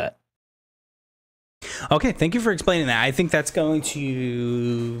like that. Okay, thank you for explaining that. I think that's going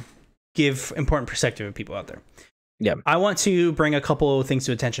to give important perspective to people out there. Yeah. I want to bring a couple of things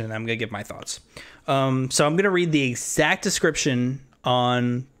to attention, and I'm going to give my thoughts. So I'm going to read the exact description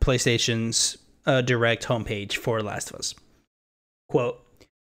on PlayStation's Direct homepage for Last of Us. Quote,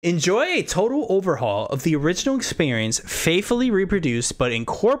 enjoy a total overhaul of the original experience, faithfully reproduced but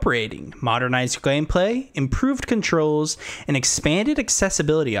incorporating modernized gameplay, improved controls, and expanded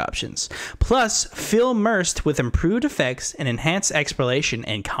accessibility options. Plus, feel immersed with improved effects and enhanced exploration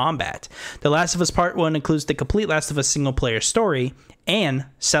and combat. The Last of Us Part 1 includes the complete Last of Us single-player story and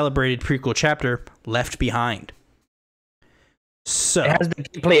celebrated prequel chapter Left Behind. So it has the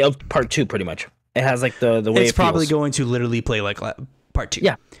gameplay of Part 2, pretty much. It has like the way it's probably going to literally play like Part 2.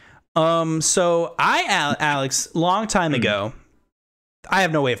 Yeah. So Alex, long time ago, I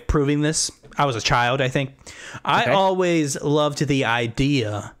have no way of proving this. I was a child, I think. I always loved the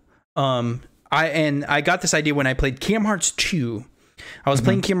idea. I got this idea when I played Kingdom Hearts 2. I was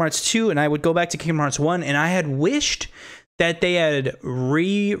playing Kingdom Hearts 2, and I would go back to Kingdom Hearts 1, and I had wished that they had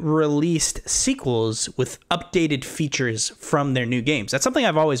re-released sequels with updated features from their new games. That's something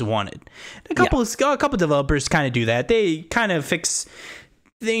I've always wanted. A couple developers kind of do that. They kind of fix.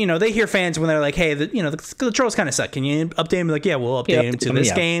 They hear fans when they're like, "Hey, the controls kind of suck. Can you update them?" Like, yeah, we'll update them to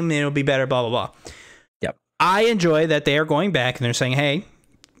this game, and it'll be better. Blah blah blah. Yep. I enjoy that they are going back and they're saying, "Hey,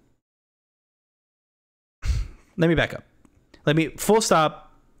 let me back up. Let me full stop."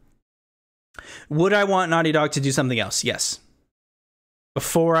 Would I want Naughty Dog to do something else? Yes.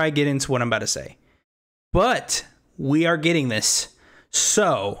 Before I get into what I'm about to say. But we are getting this.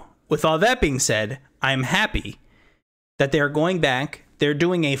 So, with all that being said, I'm happy that they're going back. They're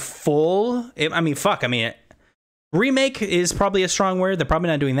doing a full... remake is probably a strong word. They're probably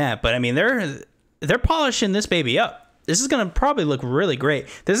not doing that. But, they're polishing this baby up. This is going to probably look really great.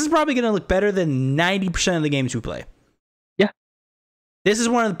 This is probably going to look better than 90% of the games we play. This is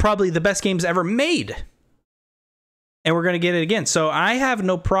one of probably the best games ever made. And we're going to get it again. So I have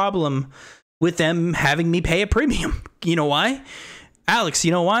no problem with them having me pay a premium. You know why? Alex,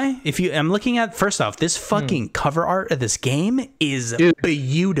 you know why? I'm looking at, first off, this fucking cover art of this game is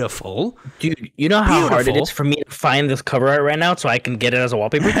beautiful. Dude, you know how hard it is for me to find this cover art right now so I can get it as a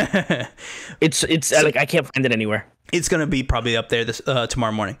wallpaper? It's like I can't find it anywhere. It's going to be probably up there this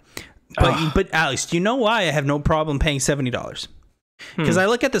tomorrow morning. But Alex, do you know why I have no problem paying $70? Because I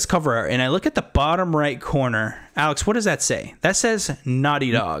look at this cover art and I look at the bottom right corner. Alex, what does that say? That says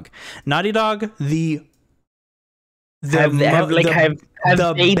Naughty Dog. Naughty Dog, the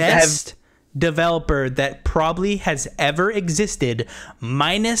best developer that probably has ever existed,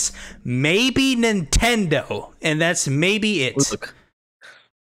 minus maybe Nintendo, and that's maybe it. Look,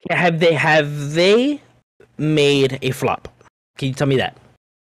 have they made a flop? Can you tell me that?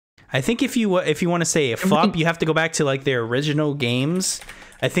 I think if you want to say a flop, you have to go back to like their original games.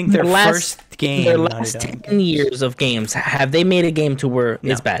 I think their first game, their last 10 years of games, have they made a game to where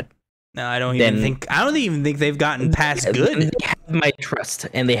it's bad? No, I don't even think they've gotten past good. They have my trust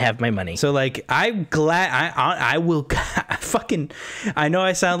and they have my money. So like, I'm glad I will fucking. I know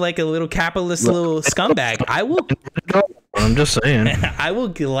I sound like a little capitalist little scumbag. I will. I'm just saying. I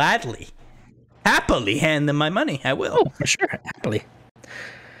will happily hand them my money. I will. Oh, for sure, happily.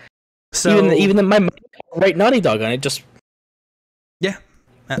 So even my right Naughty Dog on it, just yeah,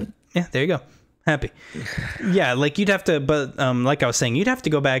 there you go. Happy. Yeah, like you'd have to, but like I was saying, you'd have to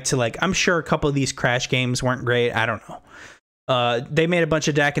go back to like, I'm sure a couple of these Crash games weren't great. I don't know. They made a bunch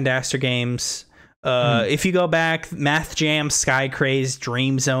of Dak and Daxter games. If you go back, Math Jam, Sky Craze,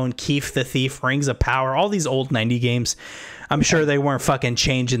 Dream Zone, Keef the Thief, Rings of Power, all these old 90 games, I'm sure they weren't fucking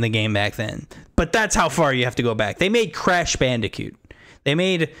changing the game back then. But that's how far you have to go back. They made Crash Bandicoot. They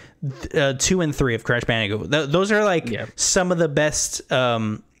made 2 and 3 of Crash Bandicoot. Those are like some of the best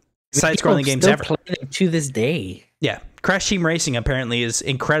side-scrolling games ever. To this day. Yeah, Crash Team Racing apparently is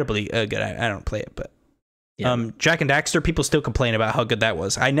incredibly good. I don't play it, but Jak and Daxter, people still complain about how good that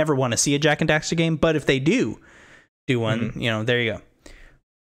was. I never want to see a Jak and Daxter game, but if they do one, there you go.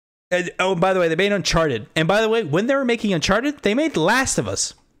 And, oh, by the way, they made Uncharted. And by the way, when they were making Uncharted, they made The Last of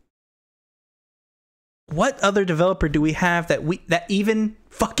Us. What other developer do we have that even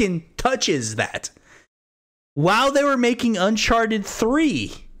fucking touches that? While they were making Uncharted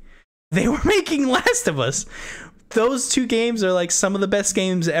 3, they were making Last of Us. Those two games are like some of the best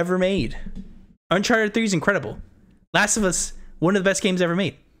games ever made. Uncharted 3 is incredible. Last of Us, one of the best games ever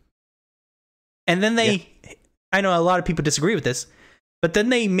made. And then I know a lot of people disagree with this, but then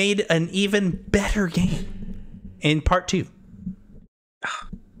they made an even better game in part 2.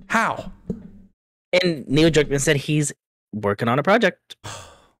 How? And Neil Druckmann said he's working on a project.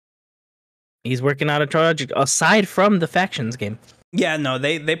 He's working on a project aside from the Factions game. Yeah, no,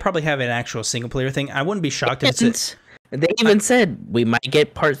 they probably have an actual single player thing. I wouldn't be shocked if it's. They even said we might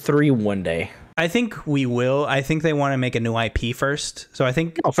get part 3 one day. I think we will. I think they want to make a new IP first. So I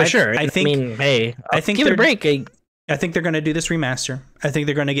think. Oh, for sure. I mean, hey, I think give it a break. I think they're going to do this remaster. I think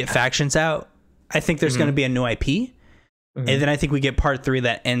they're going to get factions out. I think there's going to be a new IP. And then I think we get part 3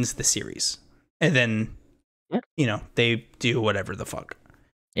 that ends the series. And then, you know, they do whatever the fuck.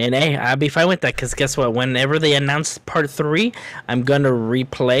 And hey, I'd be fine with that, because guess what? Whenever they announce part 3, I'm going to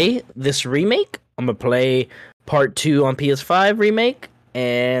replay this remake. I'm going to play part 2 on PS5 remake,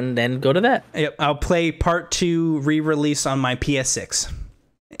 and then go to that. Yep, I'll play part 2 re-release on my PS6.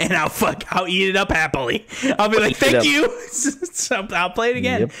 And I'll eat it up happily. I'll be like, thank you. So I'll play it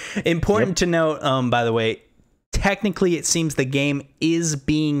again. Important to note, by the way, technically it seems the game is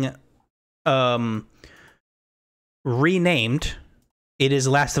being renamed. It is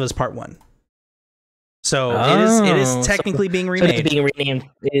Last of Us Part 1. So it is technically being remade. So it's being renamed.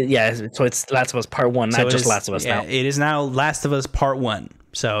 Yeah, so it's Last of Us Part 1, not just Last of Us now. It is now Last of Us Part 1.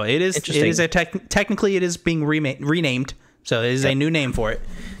 So it is technically it is being renamed. So it is a new name for it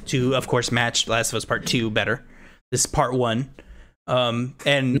to, of course, match Last of Us Part 2 better. This is Part 1.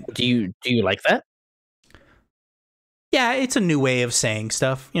 And do you like that? Yeah, it's a new way of saying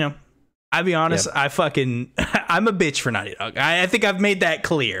stuff, you know. I'll be honest, I'm a bitch for Naughty Dog. I think I've made that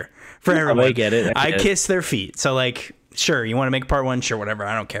clear for everyone. I get it. I kiss their feet. So, like, sure, you want to make part 1? Sure, whatever.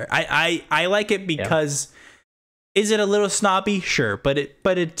 I don't care. I like it because is it a little snobby? Sure, but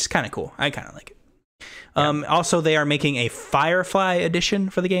it's kind of cool. I kind of like it. Also, they are making a Firefly edition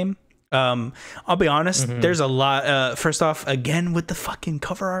for the game. I'll be honest, there's a lot. First off, again, with the fucking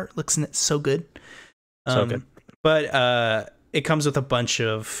cover art, looks so good. So good. But it comes with a bunch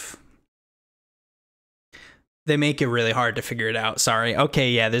of... They make it really hard to figure it out. Sorry.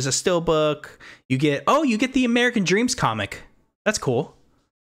 Okay, yeah, there's a steelbook. You get the American Dreams comic. That's cool.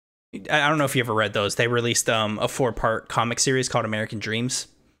 I don't know if you ever read those. They released a 4-part comic series called American Dreams.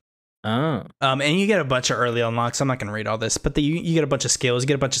 Oh. And you get a bunch of early unlocks. I'm not going to read all this, but you get a bunch of skills. You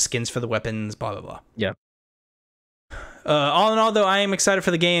get a bunch of skins for the weapons, blah, blah, blah. Yeah. All in all, though, I am excited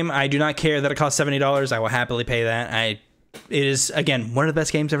for the game. I do not care that it costs $70. I will happily pay that. It is, again, one of the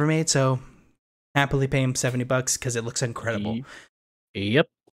best games ever made, so happily pay him $70 because it looks incredible. Yep.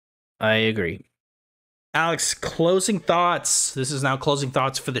 I agree. Alex, closing thoughts. This is now closing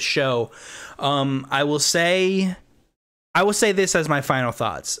thoughts for the show. I will say this as my final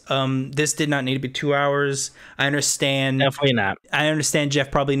thoughts. This did not need to be 2 hours. I understand. Definitely not. I understand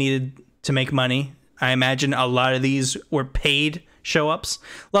Jeff probably needed to make money. I imagine a lot of these were paid show-ups.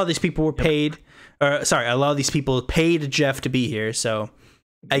 A lot of these people were paid. A lot of these people paid Jeff to be here. So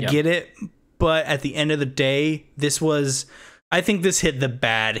I get it. But at the end of the day, I think this hit the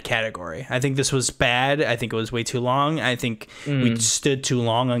bad category. I think this was bad. I think it was way too long. I think we stood too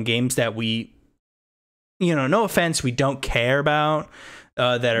long on games that we, no offense, we don't care about,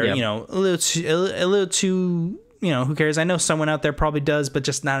 that are, a little too, who cares? I know someone out there probably does, but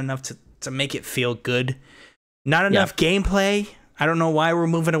just not enough to make it feel good. Not enough gameplay. I don't know why we're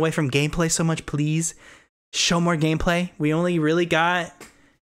moving away from gameplay so much. Please show more gameplay. We only really got...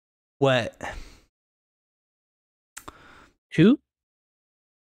 What? 2?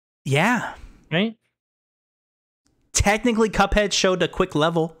 Yeah. Right? Technically, Cuphead showed a quick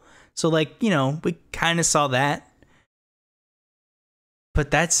level. So, we kind of saw that.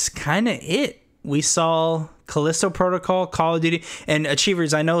 But that's kind of it. We saw Callisto Protocol, Call of Duty, and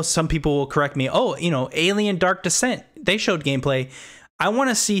Achievers. I know some people will correct me. Oh, Alien Dark Descent. They showed gameplay. I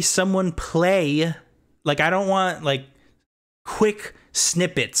want to see someone play. I don't want, quick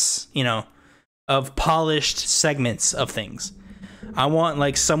snippets, of polished segments of things. I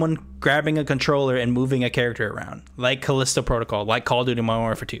want someone grabbing a controller and moving a character around, like Callisto Protocol, like Call of Duty Modern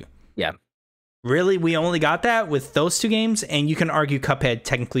Warfare 2. Yeah. Really, we only got that with those 2 games, and you can argue Cuphead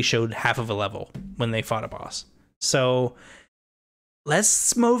technically showed half of a level when they fought a boss. So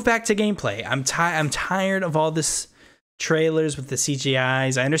let's move back to gameplay. I'm tired of all this trailers with the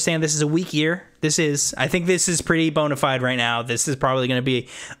CGIs. I understand this is a weak year. I think this is pretty bona fide right now. This is probably going to be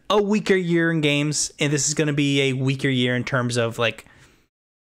a weaker year in games, and this is going to be a weaker year in terms of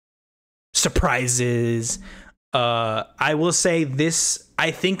surprises. I will say this.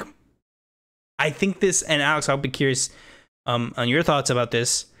 I think this, and Alex, I'll be curious on your thoughts about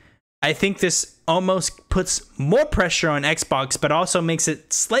this. I think this almost puts more pressure on Xbox, but also makes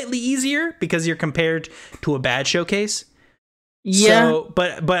it slightly easier because you're compared to a bad showcase. Yeah. So,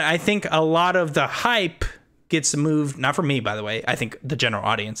 but I think a lot of the hype gets moved, not for me, by the way. I think the general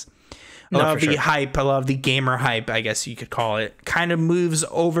audience. A lot of the hype, a lot of the gamer hype, I guess you could call it, kind of moves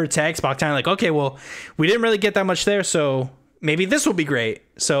over to Xbox. Kind of okay, well, we didn't really get that much there, so maybe this will be great.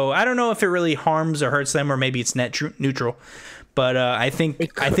 So I don't know if it really harms or hurts them, or maybe it's net neutral. But I think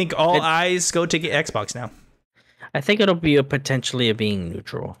all eyes go to Xbox now. I think it'll be potentially being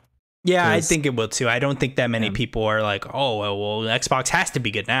neutral. Yeah, I think it will too. I don't think that many people are like, oh, well, Xbox has to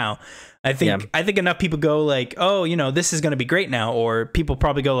be good now. I think enough people go like, oh, this is going to be great now, or people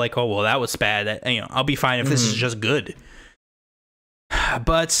probably go like, oh, well, that was bad. I'll be fine if this is just good.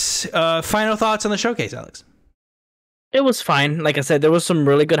 But final thoughts on the showcase, Alex? It was fine. Like I said, there was some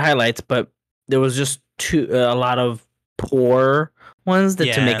really good highlights, but there was just a lot of poor ones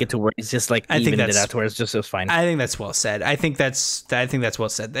that to make it to where it's just like evened it out to where it was fine. I think that's well said. I think that's well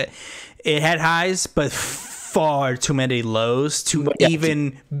said. That it had highs, but far too many lows to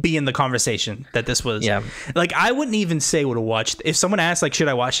even be in the conversation that this was. Yeah. Like, I wouldn't even say would have watched. If someone asked like, should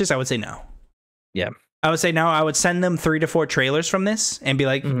I watch this? I would say no. Yeah. I would say no. I would send them 3 to 4 trailers from this and be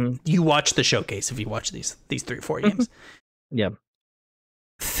like, you watch the showcase if you watch these 3 or 4 games. Yeah.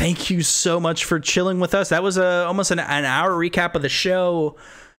 Thank you so much for chilling with us. That was almost an hour recap of the show.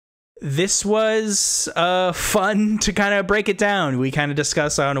 This was fun to kind of break it down. We kind of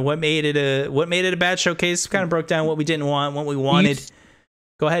discussed on what made it a bad showcase. Kind of broke down what we didn't want, what we wanted.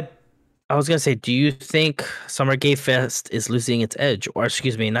 Go ahead. I was gonna say, do you think Summer Gamefest is losing its edge, or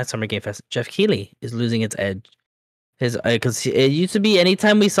excuse me, not Summer Gamefest? Jeff Keighley is losing its edge. Because it used to be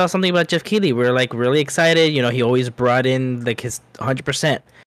anytime we saw something about Jeff Keighley, we were like really excited. He always brought in like his 100%.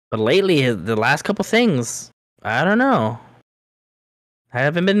 But lately, the last couple things, I don't know. I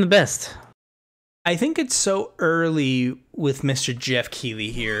haven't been the best. I think it's so early with Mr. Jeff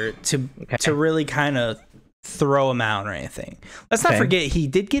Keighley here to really kind of throw him out or anything. Let's not forget, he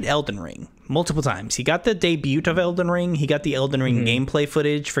did get Elden Ring multiple times. He got the debut of Elden Ring. He got the Elden Ring gameplay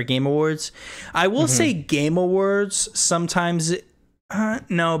footage for Game Awards. I will say Game Awards sometimes...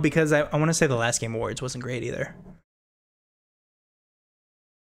 no, because I want to say the last Game Awards wasn't great either.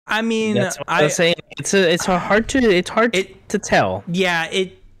 I mean, that's what I was saying. It's hard to tell.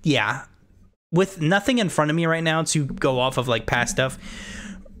 Yeah. With nothing in front of me right now to go off of like past stuff,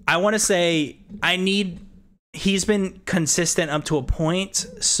 I want to say he's been consistent up to a point.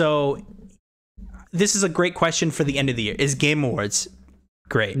 So this is a great question for the end of the year. Is Game Awards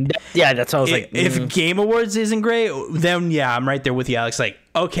great? Yeah, that's what I was like. If Game Awards isn't great, then yeah, I'm right there with you, Alex. Like,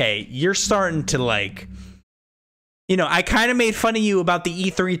 okay, you're starting to like... I kind of made fun of you about the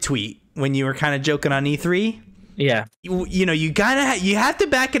E3 tweet when you were kind of joking on E3. Yeah. You have to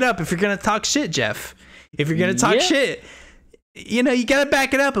back it up if you're going to talk shit, Jeff. If you're going to talk shit, you got to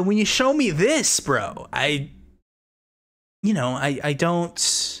back it up. And when you show me this, bro, I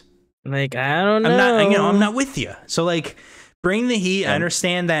don't... Like, I don't know. I'm not with you. So, like, bring the heat. I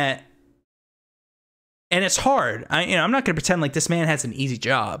understand that. And it's hard. I'm not going to pretend like this man has an easy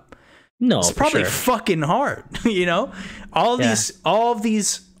job. No, it's probably fucking hard, all of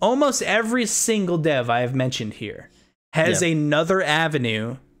these, almost every single dev I have mentioned here has another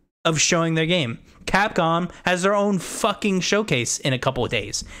avenue of showing their game. Capcom has their own fucking showcase in a couple of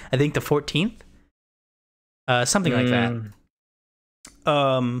days. I think the 14th, something like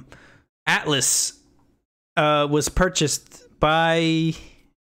that. Atlas was purchased by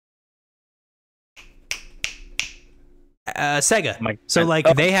Sega. So like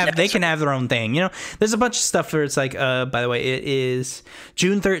they can have their own thing. There's a bunch of stuff where it's like by the way, it is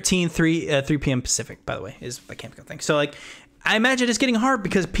June 13th, 3 p.m. Pacific, by the way, is the Capcom thing. So like I imagine it's getting hard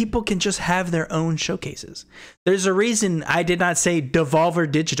because people can just have their own showcases. There's a reason I did not say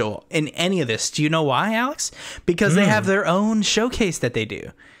Devolver Digital in any of this. Do you know why, Alex? Because they have their own showcase that they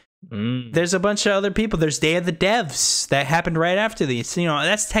do. There's a bunch of other people. There's Day of the Devs that happened right after these.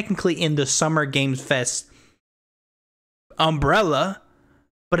 That's technically in the Summer Gamesfest umbrella,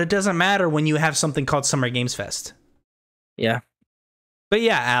 but it doesn't matter when you have something called Summer Gamesfest. Yeah. But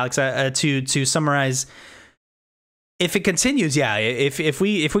yeah, Alex, to summarize, if it continues, if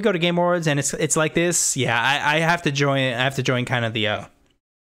we go to Game Awards and it's like this, I have to join. I have to join kind of the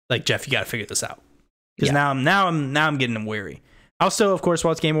like, Jeff, you got to figure this out, because now I'm getting weary. Also, of course,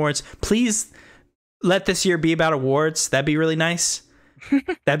 while it's Game Awards, please let this year be about awards. That'd be really nice.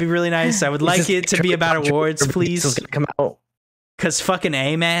 That'd be really nice. I would like it to be about awards, please. Come out. Cause fucking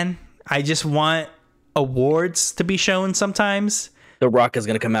A, man. I just want awards to be shown sometimes. The Rock is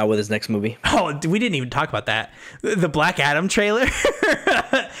gonna come out with his next movie. Oh, we didn't even talk about that. The Black Adam trailer.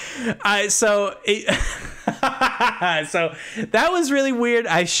 So that was really weird.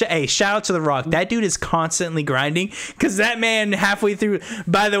 Hey, shout out to The Rock. That dude is constantly grinding, because that man halfway through,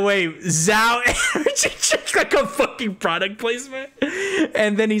 by the way, Zhao just like a fucking product placement.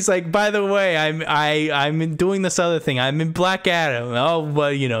 And then he's like, by the way, I'm doing this other thing. I'm in Black Adam. Oh,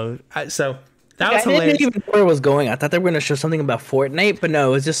 well, so That was hilarious. I didn't even know where it was going. I thought they were going to show something about Fortnite, but no,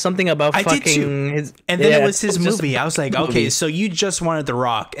 it was just something about I fucking did too. his. And then it was his movie. I was like, movie. okay, so you just wanted The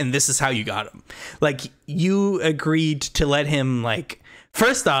Rock, and this is how you got him. Like, you agreed to let him, like,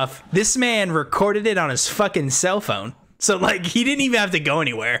 first off, this man recorded it on his fucking cell phone. So, like, he didn't even have to go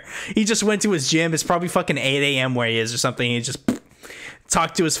anywhere. He just went to his gym. It's probably fucking 8 a.m. where he is or something. He just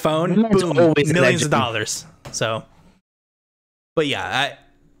talked to his phone. Boom. Millions of dollars. So, but yeah,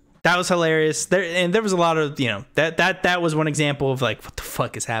 that was hilarious. There was a lot of, you know, that was one example of like, what the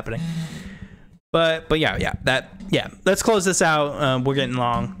fuck is happening? But yeah. Let's close this out. We're getting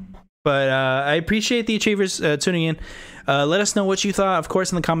long, but I appreciate the Achievers tuning in. Let us know what you thought, of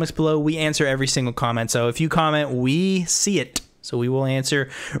course, in the comments below. We answer every single comment, so if you comment, we see it, so we will answer.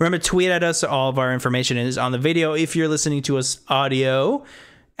 Remember, tweet at us. All of our information is on the video. If you're listening to us audio,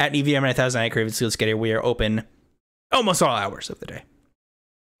 at EVM9000 at Craven Let's Get Here. We are open almost all hours of the day.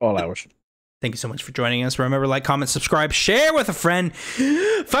 All hours. Thank you so much for joining us. Remember, like, comment, subscribe, share with a friend,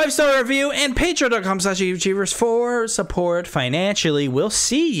 5-star review, and patreon.com/Achievers for support financially. We'll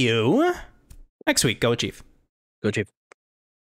see you next week. Go Achieve. Go Achieve.